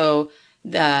 So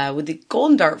with the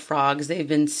golden dart frogs, they've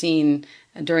been seen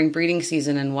during breeding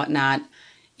season and whatnot,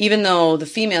 even though the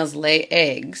females lay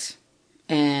eggs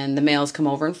and the males come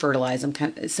over and fertilize them,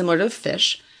 kind of similar to a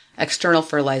fish, external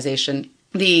fertilization.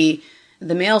 The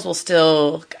males will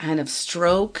still kind of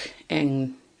stroke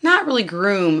and not really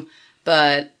groom,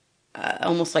 but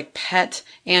almost like pet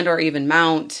and or even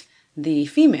mount the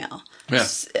female. Yeah.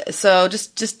 So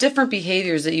just different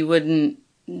behaviors that you wouldn't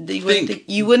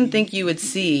think you would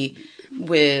see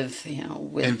with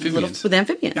amphibians. With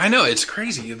amphibians. I know, it's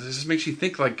crazy. This just makes you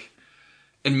think like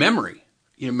in memory,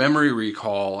 memory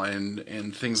recall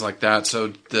and things like that.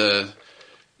 So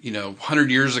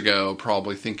 100 years ago,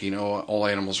 probably thinking, all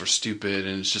animals are stupid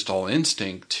and it's just all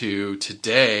instinct, to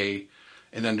today,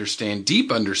 an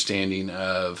deep understanding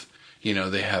of,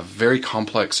 they have very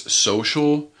complex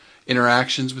social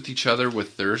interactions with each other,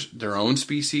 with their own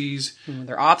species.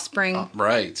 Their offspring.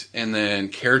 Right. And then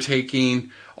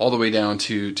caretaking all the way down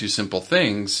to simple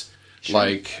things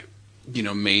like,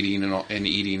 mating and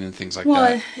eating and things like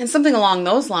that. And something along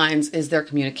those lines is their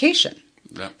communication.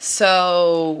 Yeah.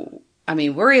 So,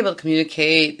 we're able to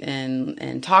communicate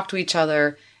and talk to each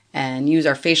other and use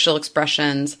our facial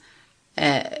expressions.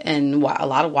 And a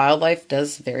lot of wildlife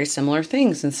does very similar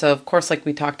things. And so, of course, like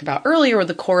we talked about earlier, with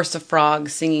the chorus of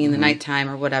frogs singing in the nighttime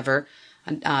or whatever,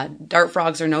 dart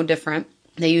frogs are no different.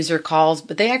 They use their calls,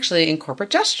 but they actually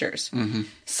incorporate gestures.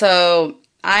 So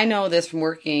I know this from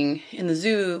working in the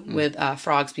zoo with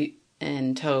frogs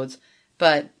and toads.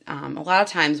 But a lot of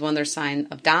times one of their sign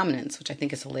of dominance, which I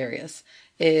think is hilarious,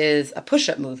 is a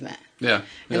push-up movement. Yeah.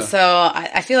 And so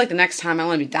I feel like the next time I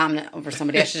want to be dominant over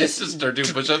somebody, I should just start doing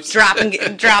push-ups. Drop and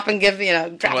give me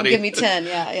 10.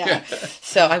 Yeah.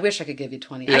 So I wish I could give you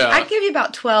 20. Yeah. I'd give you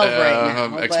about 12 right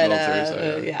now.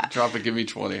 Ex-military, Drop and give me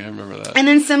 20. I remember that. And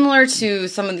then similar to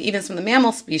some of the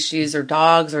mammal species or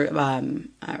dogs or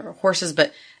horses,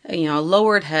 but a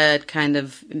lowered head kind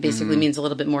of basically means a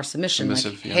little bit more submission. Like,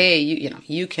 hey,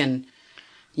 you can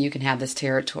have this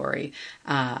territory.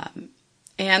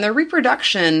 And their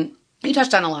reproduction, you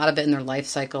touched on a lot of it in their life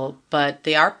cycle, but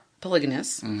they are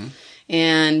polygynous.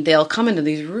 And they'll come into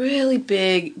these really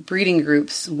big breeding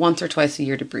groups once or twice a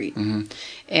year to breed.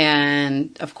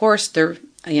 And of course, they're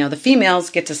the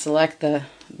females get to select the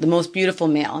most beautiful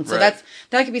male, and so that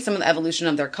could be some of the evolution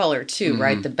of their color too,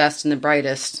 right? The best and the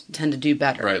brightest tend to do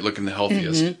better, right? Looking the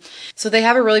healthiest. So they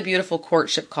have a really beautiful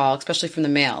courtship call, especially from the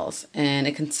males, and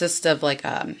it consists of like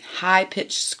high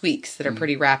pitched squeaks that are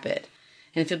pretty rapid.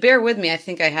 And if you'll bear with me, I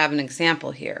think I have an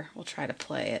example here. We'll try to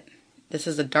play it. This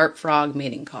is a dart frog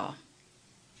mating call.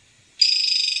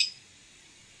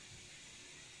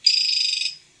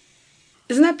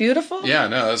 Isn't that beautiful? Yeah,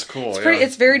 no, that's cool.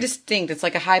 It's very distinct. It's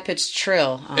like a high-pitched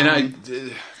trill. And I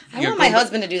want my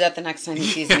husband to do that the next time he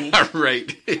sees me.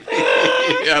 Right.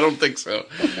 I don't think so.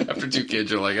 After 2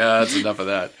 kids, you're like, that's enough of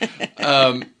that.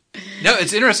 No,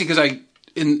 it's interesting because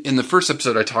in the first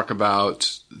episode I talk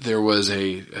about, there was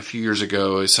a few years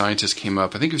ago, a scientist came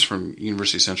up, I think he was from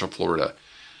University of Central Florida,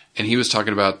 and he was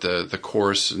talking about the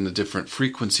chorus and the different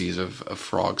frequencies of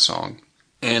frog song.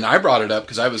 And I brought it up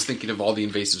because I was thinking of all the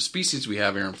invasive species we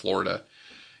have here in Florida.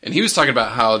 And he was talking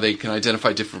about how they can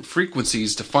identify different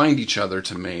frequencies to find each other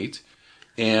to mate.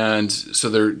 And so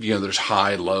there's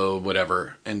high, low,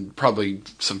 whatever, and probably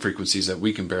some frequencies that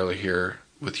we can barely hear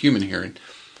with human hearing.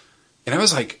 And I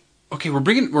was like, okay,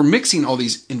 we're mixing all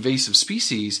these invasive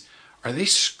species. Are they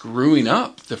screwing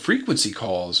up the frequency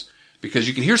calls? Because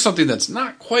you can hear something that's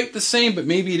not quite the same, but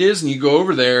maybe it is, and you go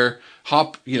over there,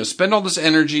 spend all this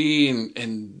energy,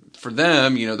 and for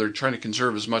them, they're trying to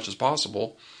conserve as much as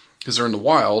possible because they're in the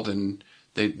wild, and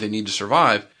They need to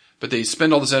survive. But they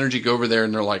spend all this energy, go over there,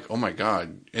 and they're like, oh my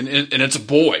God. And it's a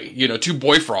boy, 2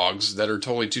 boy frogs that are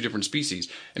totally 2 different species.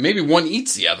 And maybe one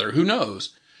eats the other, who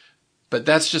knows? But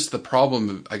that's just the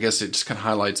problem. I guess it just kind of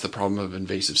highlights the problem of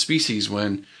invasive species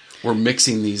when we're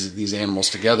mixing these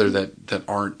animals together that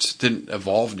didn't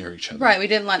evolve near each other. Right. We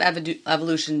didn't let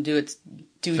evolution do its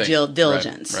due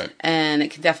diligence. Right. And it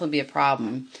could definitely be a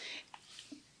problem.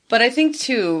 But I think,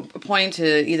 too, pointing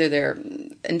to either their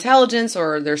intelligence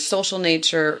or their social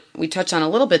nature, we touched on a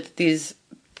little bit that these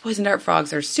poison dart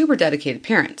frogs are super dedicated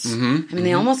parents. Mm-hmm. I mean,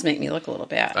 they almost make me look a little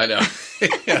bad. I know.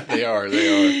 Yeah, they are.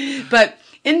 But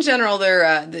in general,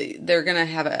 they're going to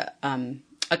have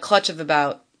a clutch of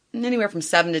about anywhere from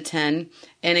 7 to 10.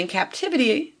 And in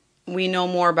captivity, we know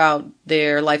more about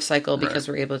their life cycle because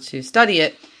we're able to study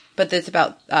it. But it's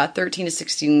about 13 to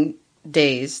 16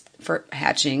 days for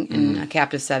hatching in a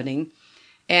captive setting.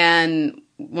 And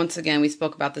once again, we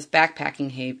spoke about this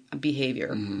backpacking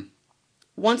behavior. Mm-hmm.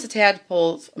 Once the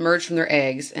tadpoles emerge from their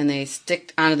eggs and they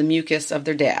stick onto the mucus of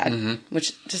their dad,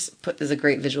 which just is a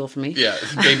great visual for me. Yeah,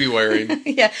 baby wearing.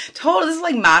 Yeah, totally. This is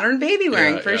like modern baby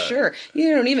wearing for sure.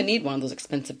 You don't even need one of those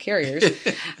expensive carriers.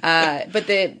 But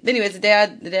anyways, the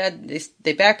dad,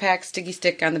 they backpack, sticky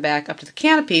stick on the back up to the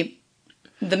canopy.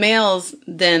 The males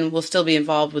then will still be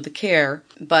involved with the care,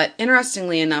 but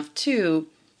interestingly enough, too,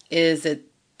 is that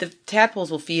the tadpoles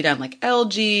will feed on like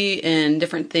algae and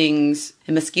different things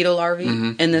and mosquito larvae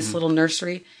in this little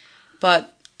nursery.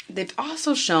 But they've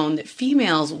also shown that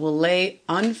females will lay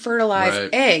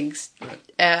unfertilized eggs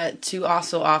to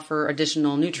also offer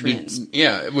additional nutrients.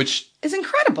 Yeah, which is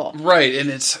incredible. Right, and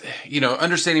it's,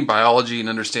 understanding biology and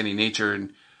understanding nature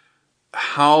and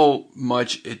how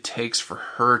much it takes for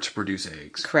her to produce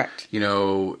eggs. Correct.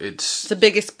 It's a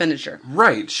big expenditure.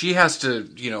 Right. She has to,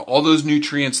 all those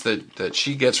nutrients that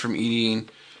she gets from eating,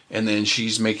 and then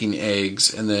she's making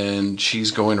eggs, and then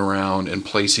she's going around and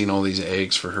placing all these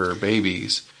eggs for her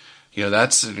babies.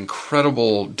 That's an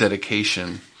incredible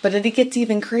dedication. But it gets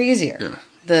even crazier. Yeah.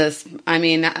 I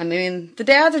mean, the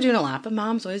dads are doing a lot, but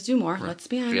moms always do more. Right. Let's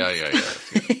be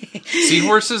honest. Yeah.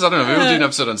 Seahorses? I don't know. Maybe we'll do an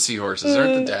episode on seahorses.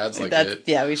 Aren't the dads like it?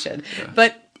 Yeah, we should. Yeah.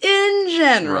 But in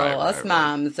general,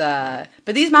 moms, but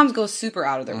these moms go super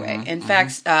out of their way. In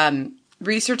fact,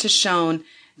 research has shown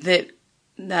that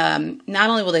not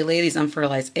only will they lay these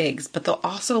unfertilized eggs, but they'll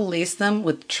also lace them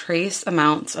with trace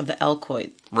amounts of the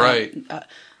alkoid. Right.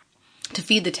 To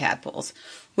feed the tadpoles,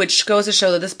 which goes to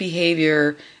show that this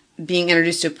behavior, being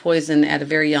introduced to poison at a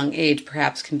very young age,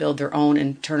 perhaps can build their own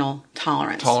internal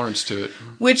tolerance. Tolerance to it.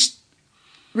 Which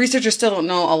researchers still don't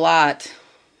know a lot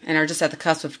and are just at the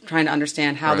cusp of trying to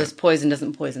understand how this poison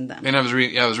doesn't poison them. And I was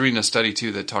reading a study,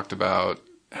 too, that talked about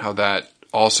how that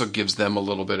also gives them a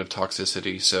little bit of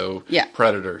toxicity. So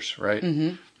predators, right?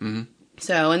 Mm-hmm. Mm-hmm.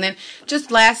 So, and then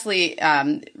just lastly,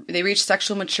 they reach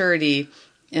sexual maturity.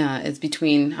 It's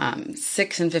between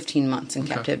 6 and 15 months in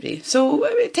captivity. So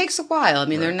it takes a while. I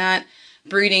mean, they're not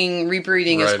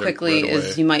rebreeding as quickly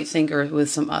as you might think, or with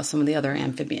some of the other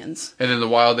amphibians. And in the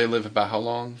wild, they live about how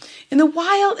long? In the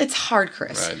wild, it's hard,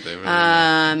 Chris. Right. They really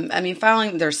I mean,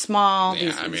 following, they're small.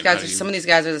 These guys, some of these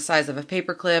guys are the size of a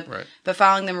paperclip. Right. But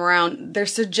following them around,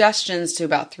 there's suggestions to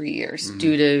about 3 years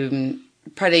due to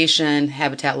predation,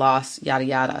 habitat loss, yada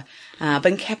yada. But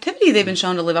in captivity, they've been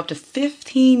shown to live up to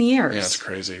 15 years. Yeah, it's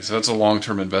crazy. So that's a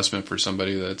long-term investment for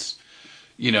somebody that's,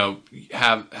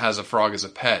 has a frog as a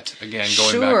pet. Again,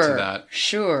 going back to that.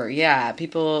 Sure, yeah.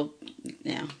 People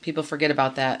forget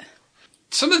about that.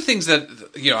 Some of the things that,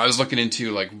 I was looking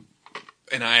into,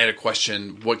 and I had a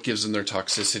question, what gives them their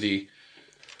toxicity?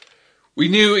 We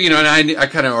knew, and I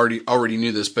kind of already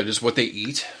knew this, but it's what they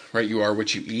eat, right? You are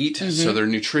what you eat. Mm-hmm. So their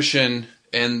nutrition,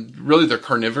 and really they're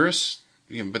carnivorous.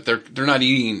 But they're not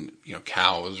eating,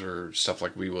 cows or stuff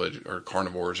like we would, or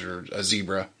carnivores or a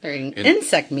zebra. They're eating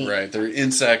insect meat. Right. They're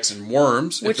insects and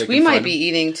worms. Which we might be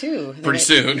eating too. Pretty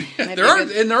soon. There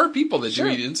are people that do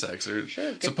eat insects. They're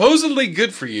supposedly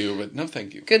good for you, but no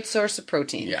thank you. Good source of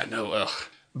protein. Yeah, no, ugh.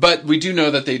 But we do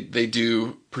know that they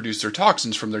do produce their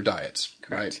toxins from their diets.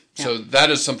 Correct. Right? Yeah. So that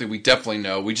is something we definitely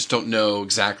know. We just don't know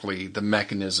exactly the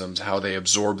mechanisms, how they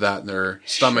absorb that in their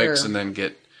stomachs and then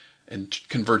and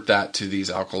convert that to these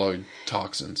alkaloid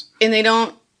toxins. And they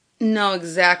don't know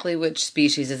exactly which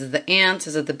species. Is it the ants?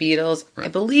 Is it the beetles? Right. I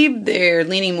believe they're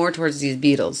leaning more towards these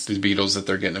beetles. These beetles that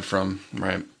they're getting it from,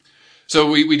 right.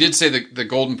 So we did say the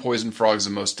golden poison frog is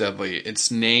the most deadly. Its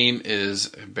name is,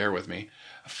 bear with me,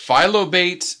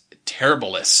 Phyllobates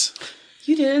terribilis.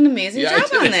 You did an amazing job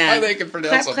on that. I can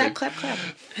pronounce something. Clap.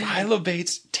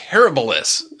 Phyllobates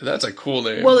terribilis. That's a cool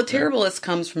name. Well, the terribilis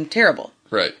comes from terrible.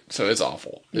 Right. So it's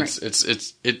awful.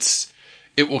 It's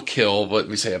it will kill, what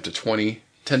we say, up to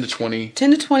 10 to 20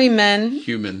 10 to 20 men.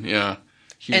 human, yeah.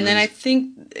 And then I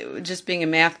think, just being a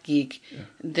math geek,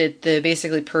 that the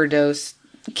basically per dose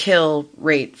kill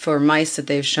rate for mice that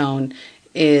they've shown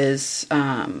is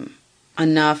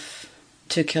enough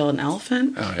to kill an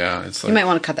elephant. Oh yeah, it's like, You might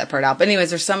want to cut that part out. But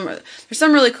anyways, there's some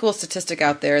really cool statistic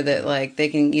out there that like they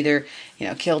can either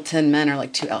kill 10 men or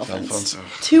like 2 elephants. Oh,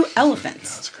 2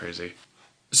 elephants. that's crazy.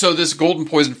 So this golden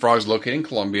poison frog is located in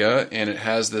Colombia, and it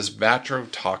has this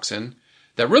batrotoxin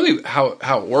that really how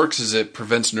it works is it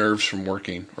prevents nerves from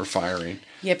working or firing.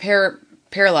 Yeah,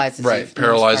 paralyzes. Right, you for the most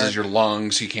paralyzes part. your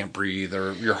lungs. You can't breathe,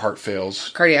 or your heart fails.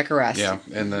 Cardiac arrest. Yeah,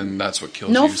 and then that's what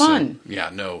kills No you. fun. So, yeah,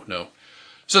 no.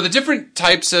 So the different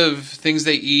types of things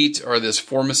they eat are this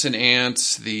formicin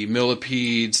ants, the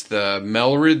millipedes, the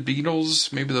melrid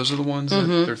beetles. Maybe those are the ones that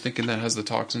they're thinking that has the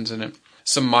toxins in it.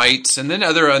 Some mites, and then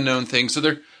other unknown things. So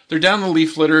they're down the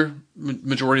leaf litter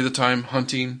majority of the time,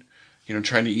 hunting,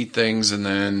 trying to eat things, and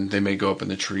then they may go up in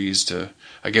the trees to.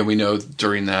 Again, we know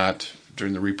during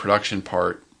the reproduction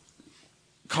part,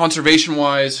 conservation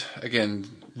wise, again,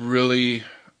 really,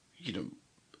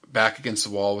 back against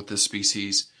the wall with this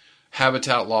species.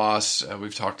 Habitat loss,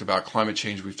 we've talked about climate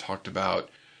change, we've talked about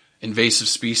invasive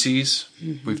species,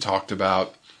 we've talked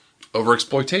about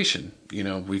overexploitation,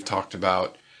 we've talked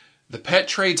about the pet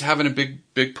trade's having a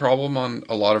big problem on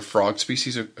a lot of frog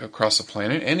species across the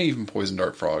planet, and even poison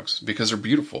dart frogs, because they're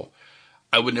beautiful.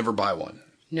 I would never buy one.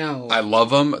 No. I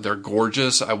love them. They're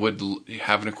gorgeous. I would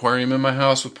have an aquarium in my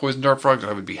house with poison dart frogs.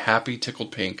 I would be happy,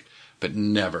 tickled pink. But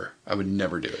I would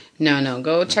never do it. No.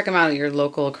 Go check them out at your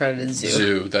local accredited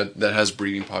zoo. That has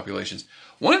breeding populations.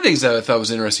 One of the things that I thought was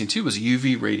interesting too was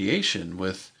UV radiation.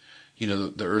 With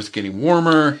the Earth getting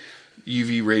warmer,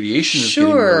 UV radiation is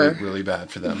getting really, really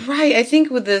bad for them. Right. I think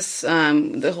with this,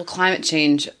 the whole climate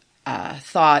change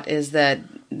thought is that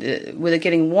with it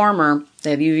getting warmer, they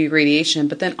have UV radiation,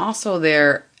 but then also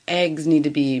their eggs need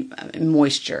to be in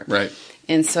moisture. Right.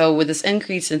 And so with this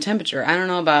increase in temperature, I don't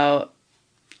know about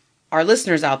our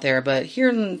listeners out there, but here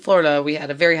in Florida, we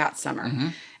had a very hot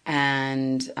summer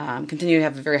and continue to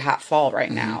have a very hot fall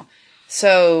right now.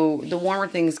 So the warmer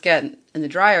things get and the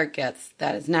drier it gets,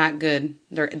 that is not good.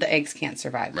 The eggs can't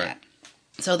survive that.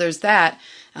 So there's that.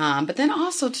 But then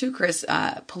also too, Chris,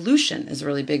 pollution is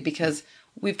really big because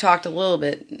we've talked a little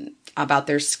bit about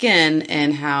their skin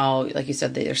and how, like you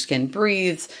said, their skin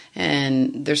breathes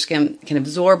and their skin can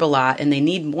absorb a lot and they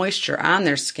need moisture on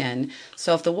their skin.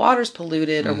 So if the water's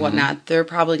polluted or whatnot, they're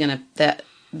probably going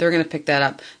to pick that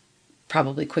up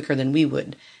probably quicker than we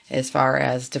would as far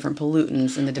as different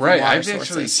pollutants and the different water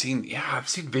sources. I've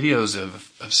seen videos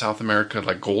of South America,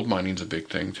 like gold mining's a big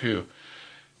thing too.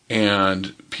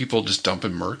 And people just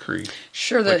dumping mercury.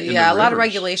 Sure, a lot of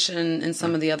regulation in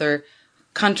some of the other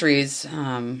countries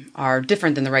are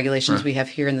different than the regulations we have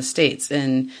here in the States,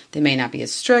 and they may not be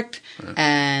as strict,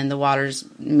 and the waters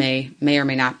may or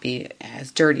may not be as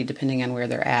dirty depending on where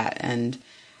they're at, and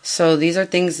so these are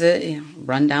things that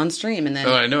run downstream. And then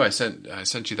I know I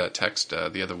sent you that text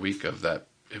the other week of that.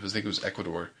 I think it was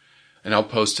Ecuador, and I'll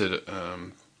post it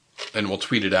and we'll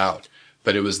tweet it out.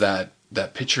 But it was that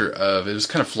picture of it was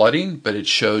kind of flooding, but it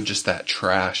showed just that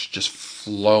trash just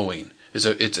flowing. It's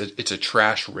a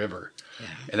trash river. Yeah.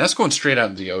 And that's going straight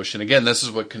out into the ocean. Again, this is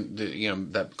what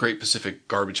that Great Pacific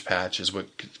Garbage Patch is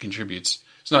what contributes.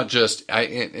 It's not just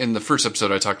in the first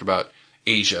episode I talked about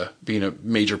Asia being a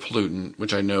major pollutant,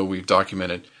 which I know we've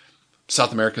documented.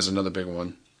 South America is another big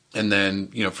one. And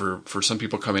then, for some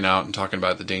people coming out and talking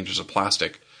about the dangers of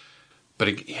plastic.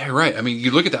 But yeah, right. I mean,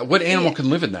 you look at that. What animal can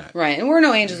live in that? Right. And we're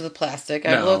no angels with plastic.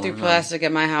 I blow through plastic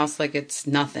at my house like it's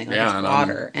nothing, like it's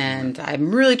water. And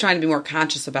I'm really trying to be more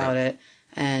conscious about it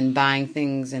and buying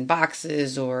things in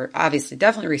boxes or obviously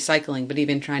definitely recycling, but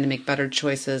even trying to make better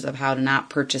choices of how to not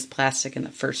purchase plastic in the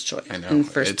first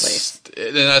place.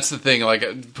 And that's the thing,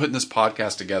 like putting this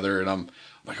podcast together and I'm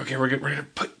like, okay, we're going to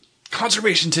put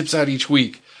conservation tips out each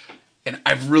week. And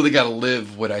I've really got to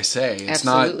live what I say. It's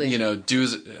Absolutely. not,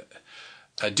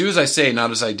 do as I say,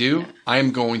 not as I do. Yeah. I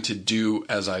am going to do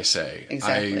as I say.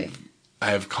 Exactly.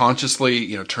 I have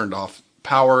consciously, turned off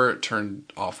power,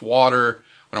 turned off water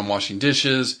when I'm washing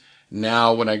dishes.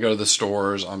 Now when I go to the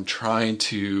stores, I'm trying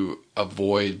to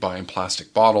avoid buying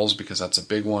plastic bottles because that's a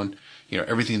big one.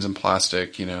 Everything's in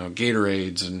plastic,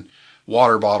 Gatorades and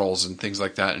water bottles and things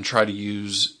like that, and try to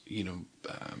use,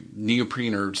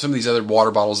 neoprene or some of these other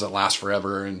water bottles that last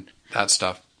forever and that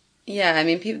stuff. Yeah, I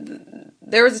mean,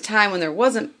 there was a time when there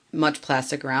wasn't much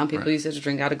plastic around. People used to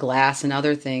drink out of glass and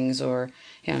other things, or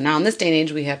now in this day and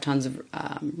age, we have tons of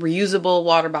reusable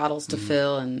water bottles to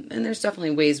fill, and there's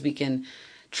definitely ways we can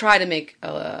try to make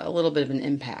a little bit of an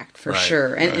impact for Right,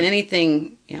 sure. And, right. and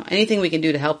anything we can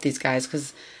do to help these guys,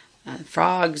 because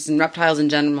frogs and reptiles in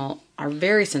general are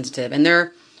very sensitive. And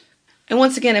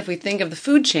once again, if we think of the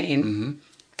food chain,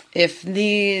 if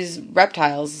these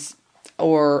reptiles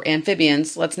or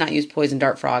amphibians, let's not use poison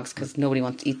dart frogs because nobody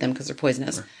wants to eat them because they're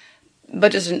poisonous. Right.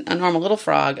 But just a normal little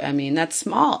frog, I mean, that's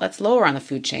small. That's lower on the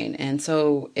food chain. And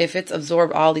so if it's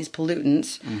absorbed all these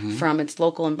pollutants from its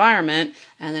local environment,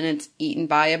 and then it's eaten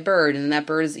by a bird, and then that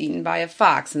bird is eaten by a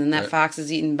fox, and then that fox is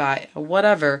eaten by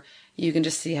whatever, you can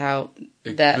just see how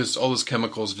just all those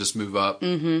chemicals just move up.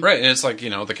 Right. And it's like,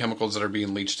 the chemicals that are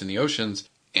being leached in the oceans,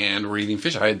 and we're eating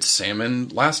fish. I had salmon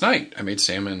last night. I made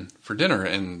salmon for dinner.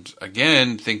 And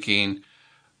again, thinking,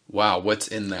 wow, what's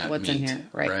in that What's meat? in here,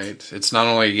 right. It's not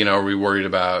only, are we worried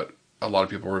about, a lot of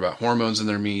people worry about hormones in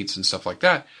their meats and stuff like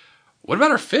that. What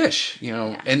about our fish?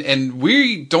 And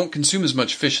we don't consume as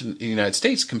much fish in the United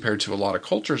States compared to a lot of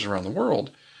cultures around the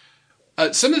world.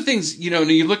 Some of the things, when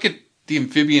you look at the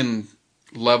amphibian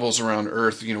levels around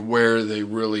Earth, where they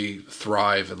really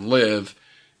thrive and live,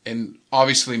 and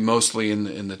obviously mostly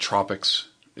in the tropics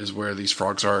is where these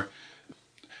frogs are.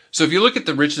 So if you look at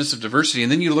the richness of diversity, and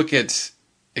then you look at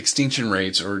extinction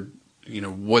rates, or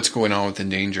what's going on with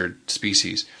endangered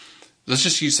species. Let's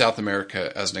just use South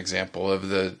America as an example of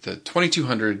the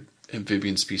 2,200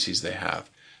 amphibian species they have.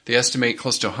 They estimate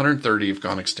close to 130 have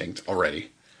gone extinct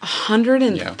already.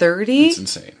 130? Yeah, it's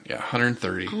insane. Yeah,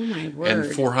 130. Oh my word.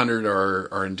 And 400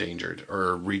 are endangered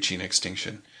or reaching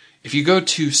extinction. If you go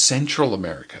to Central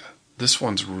America, this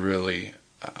one's really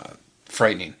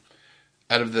frightening.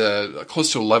 Out of the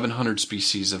close to 1,100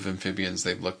 species of amphibians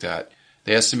they've looked at,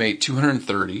 they estimate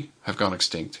 230 have gone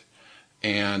extinct,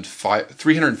 and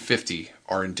 350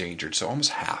 are endangered, so almost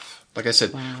half. Like I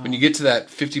said, when you get to that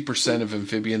 50% of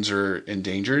amphibians are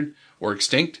endangered or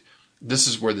extinct, this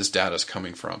is where this data is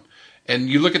coming from. And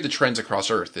you look at the trends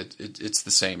across Earth, it's the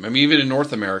same. I mean, even in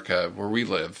North America, where we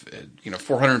live,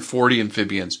 440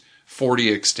 amphibians,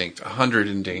 40 extinct, 100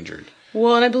 endangered.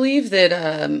 Well, and I believe that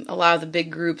a lot of the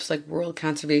big groups like World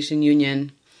Conservation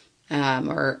Union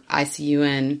or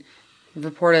ICUN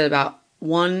reported about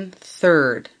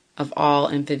 1/3 of all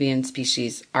amphibian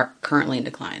species are currently in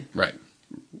decline. Right.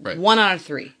 1 out of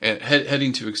 3. And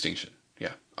heading to extinction.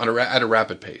 Yeah, at a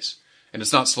rapid pace, and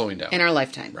it's not slowing down in our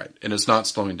lifetime. Right, and it's not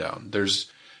slowing down.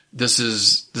 This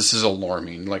is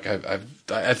alarming. Like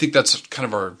I think that's kind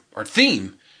of our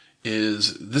theme.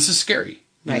 Is this is scary?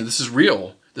 Right. This is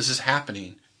real. This is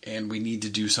happening, and we need to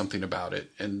do something about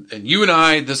it. And you and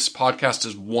I, this podcast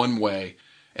is one way.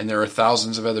 And there are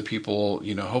thousands of other people,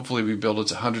 hopefully we build it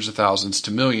to hundreds of thousands,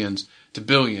 to millions, to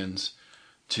billions,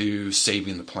 to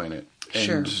saving the planet.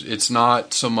 And It's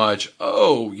not so much,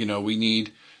 we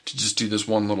need to just do this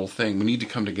one little thing. We need to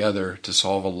come together to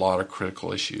solve a lot of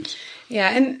critical issues. Yeah,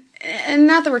 and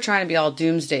not that we're trying to be all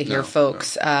doomsday here,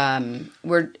 folks. No.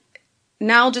 We're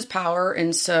knowledge is power,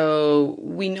 and so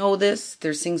we know this.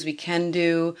 There's things we can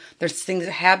do. There's things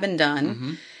that have been done.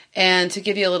 Mm-hmm. And to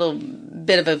give you a little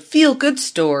bit of a feel-good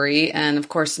story, and of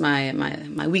course my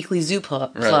weekly zoo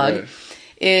plug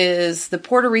is the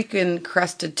Puerto Rican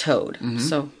crested toad. Mm-hmm.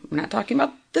 So we're not talking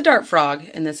about the dart frog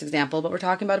in this example, but we're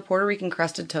talking about a Puerto Rican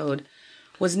crested toad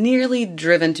was nearly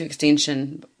driven to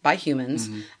extinction by humans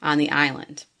on the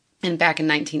island, and back in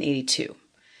 1982.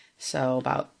 So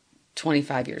about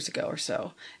 25 years ago or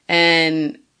so.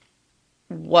 And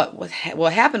what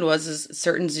happened was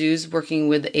certain zoos working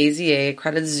with the AZA,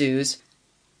 accredited zoos,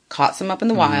 caught some up in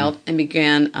the wild and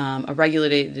began a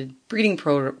regulated breeding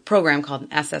program called an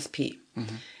SSP.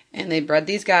 Mm-hmm. And they bred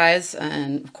these guys,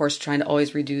 and of course trying to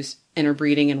always reduce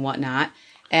interbreeding and whatnot.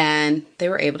 And they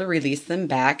were able to release them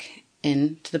back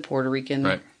into the Puerto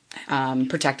Rican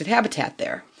protected habitat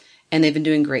there. And they've been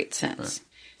doing great since. Right.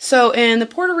 So in the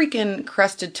Puerto Rican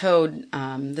crested toad,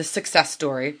 the success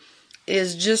story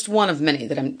is just one of many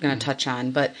that I'm going to touch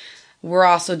on, but we're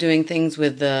also doing things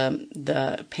with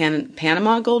the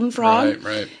Panama golden frog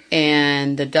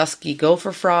and the dusky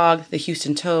gopher frog, the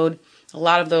Houston toad. A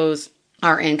lot of those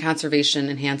are in conservation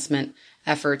enhancement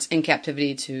efforts in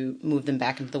captivity to move them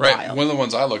back into the wild. One of the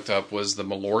ones I looked up was the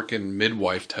Mallorcan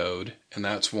midwife toad, and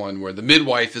that's one where the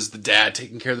midwife is the dad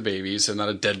taking care of the babies, and not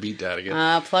a deadbeat dad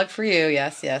again. Plug for you,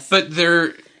 yes. But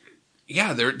there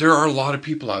are a lot of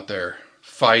people out there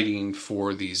fighting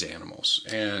for these animals,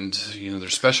 and they're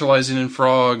specializing in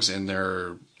frogs, and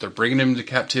they're bringing them to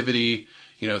captivity,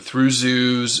 through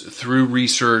zoos, through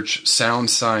research,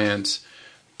 sound science,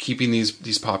 keeping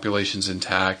these populations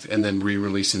intact, and then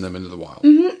re-releasing them into the wild.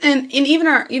 Mm-hmm. And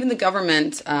even the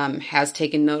government has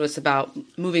taken notice about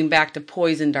moving back to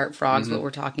poison dart frogs, what we're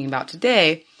talking about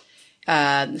today,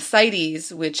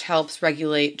 CITES, which helps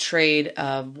regulate trade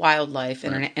of wildlife,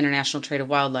 international trade of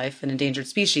wildlife and endangered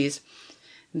species,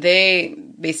 they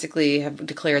basically have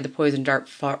declared the poison dart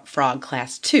frog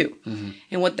class 2.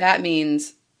 And what that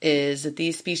means is that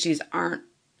these species aren't,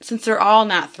 since they're all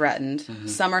not threatened,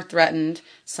 some are threatened,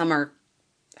 some are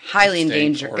highly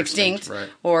extinct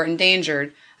or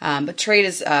endangered, but trade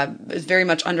is very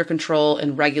much under control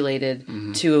and regulated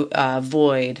to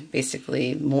avoid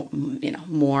basically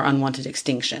more unwanted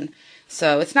extinction.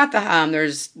 So it's not the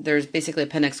there's basically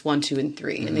Appendix 1, 2, and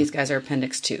 3, and these guys are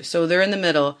Appendix 2. So they're in the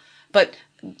middle, but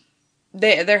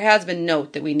there has been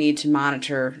note that we need to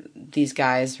monitor these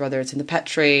guys, whether it's in the pet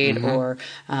trade or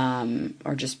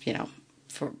just and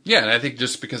I think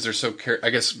just because they're so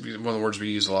I guess one of the words we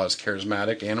use a lot is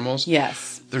charismatic animals.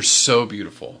 Yes, they're so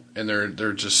beautiful and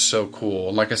they're just so cool.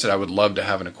 And like I said, I would love to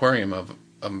have an aquarium of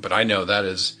them, but I know that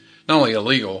is not only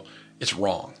illegal, it's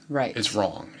wrong. Right, it's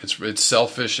wrong. It's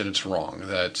selfish and it's wrong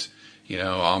that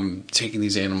I'm taking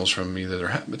these animals from either their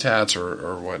habitats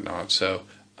or whatnot. So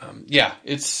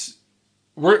it's.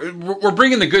 We're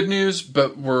bringing the good news,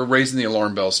 but we're raising the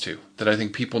alarm bells too. That I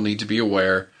think people need to be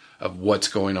aware of what's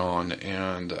going on,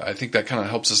 and I think that kind of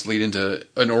helps us lead into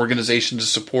an organization to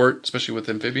support, especially with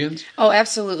amphibians. Oh,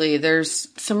 absolutely. There's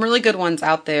some really good ones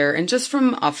out there, and just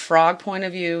from a frog point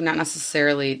of view, not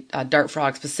necessarily dart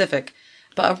frog specific,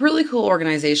 but a really cool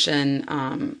organization.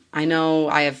 I know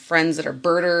I have friends that are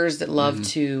birders that love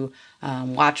to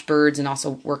watch birds and also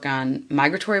work on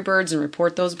migratory birds and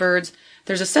report those birds.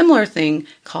 There's a similar thing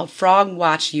called Frog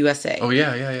Watch USA. Oh,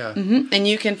 yeah. And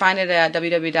you can find it at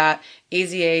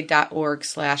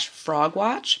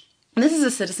www.aza.org/frogwatch. And this is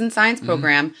a citizen science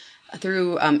program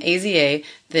through AZA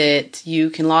that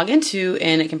you can log into,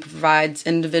 and it can provide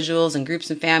individuals and groups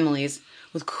and families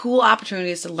with cool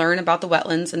opportunities to learn about the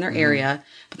wetlands in their area,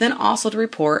 but then also to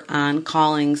report on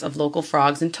callings of local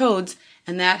frogs and toads.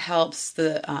 And that helps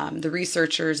the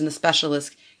researchers and the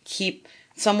specialists keep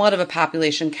somewhat of a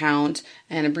population count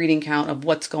and a breeding count of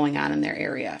what's going on in their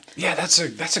area. Yeah, that's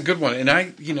a good one. And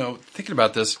I, thinking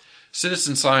about this,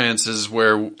 citizen science is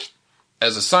where,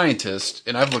 as a scientist,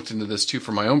 and I've looked into this too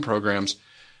for my own programs,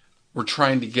 we're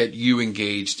trying to get you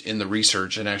engaged in the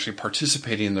research and actually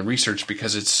participating in the research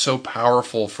because it's so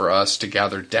powerful for us to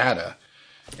gather data.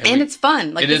 And it's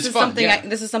fun. Like this is fun.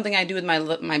 This is something I do with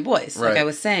my boys, right. Like I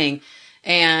was saying.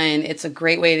 And it's a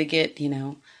great way to get,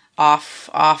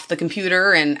 off the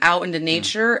computer and out into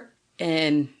nature.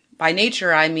 And by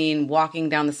nature, I mean walking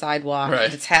down the sidewalk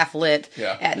that's half lit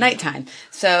at nighttime.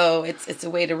 So it's a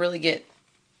way to really get,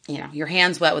 your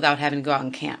hands wet without having to go out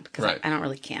and camp. Because I don't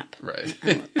really camp. Right.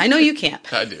 I know you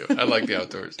camp. I do. I like the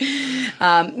outdoors.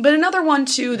 But another one,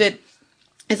 too, that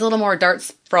is a little more dart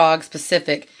frog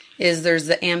specific is there's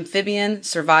the Amphibian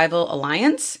Survival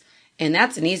Alliance. And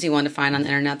that's an easy one to find on the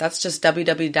internet. That's just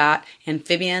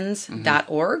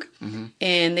www.amphibians.org.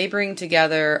 And they bring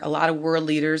together a lot of world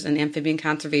leaders in amphibian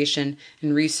conservation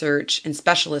and research and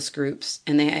specialist groups.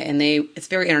 And it's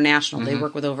very international. They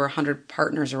work with over 100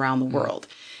 partners around the world.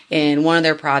 And one of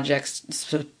their projects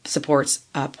supports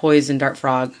poison dart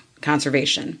frog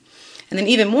conservation. And then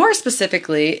even more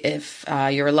specifically, if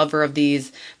you're a lover of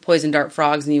these poison dart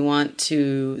frogs and you want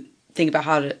to think about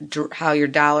how your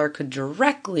dollar could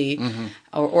directly,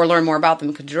 or learn more about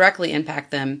them, could directly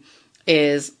impact them,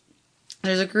 is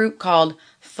there's a group called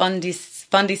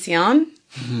Fundación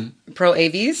Pro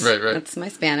Aves. Right. That's my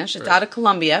Spanish. It's out of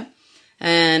Colombia.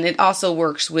 And it also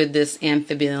works with this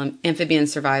Amphibian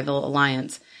Survival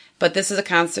Alliance. But this is a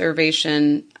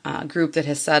conservation group that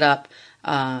has set up,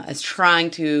 is trying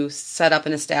to set up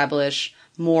and establish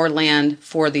more land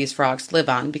for these frogs to live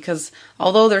on. Because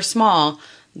although they're small,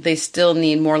 they still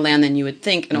need more land than you would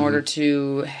think in order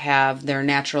to have their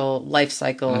natural life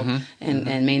cycle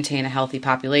and maintain a healthy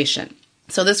population.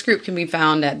 So this group can be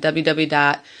found at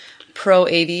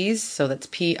www.proaves, so that's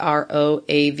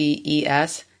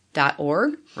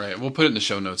PROAVES.org. Right. We'll put it in the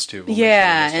show notes too. We'll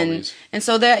and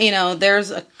so that,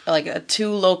 there's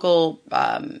two local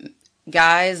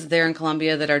guys there in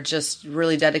Colombia that are just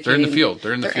really dedicated. They're in the field.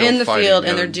 They're in the field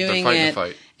and they're doing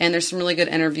it. And there's some really good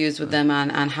interviews with them on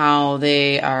how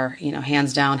they are,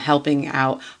 hands down helping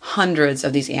out hundreds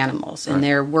of these animals. And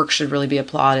their work should really be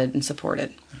applauded and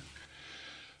supported.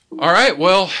 All right.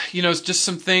 Well, it's just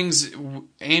some things.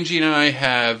 Angie and I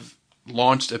have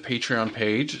launched a Patreon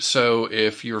page. So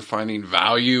if you're finding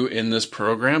value in this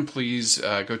program, please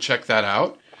go check that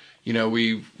out.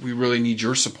 We really need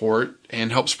your support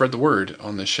and help spread the word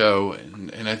on the show.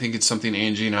 And I think it's something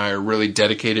Angie and I are really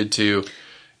dedicated to.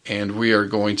 And we are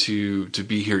going to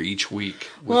be here each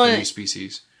week with a new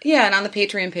species. Yeah, and on the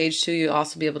Patreon page too, you'll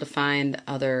also be able to find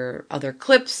other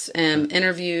clips and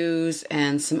interviews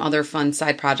and some other fun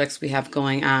side projects we have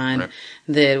going on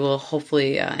that will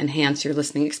hopefully enhance your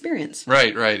listening experience.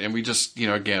 Right. And we just,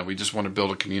 again, we just want to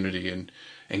build a community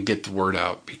and get the word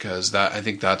out, because I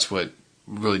think that's what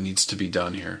really needs to be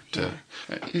done here.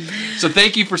 So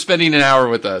thank you for spending an hour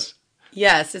with us.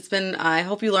 Yes, I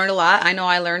hope you learned a lot. I know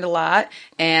I learned a lot,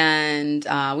 and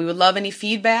we would love any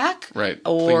feedback. Right.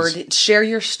 Or Please. share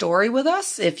your story with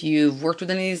us if you've worked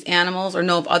with any of these animals or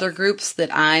know of other groups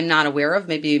that I'm not aware of,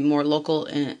 maybe more local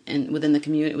and within the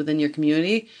community, within your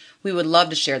community. We would love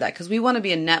to share that, because we want to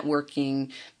be a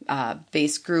networking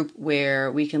based group where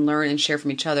we can learn and share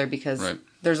from each other, because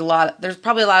there's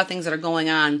probably a lot of things that are going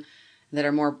on that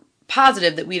are more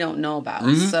positive that we don't know about.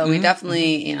 So we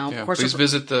definitely, of course. Please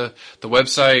visit the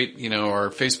website, our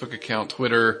Facebook account,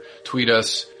 Twitter, tweet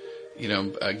us,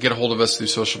 get a hold of us through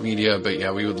social media. But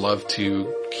yeah, we would love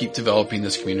to keep developing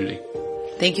this community.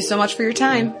 Thank you so much for your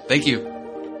time. Thank you.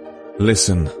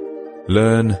 Listen,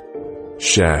 learn,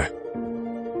 share.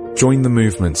 Join the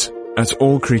movement at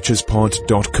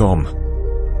allcreaturespod.com.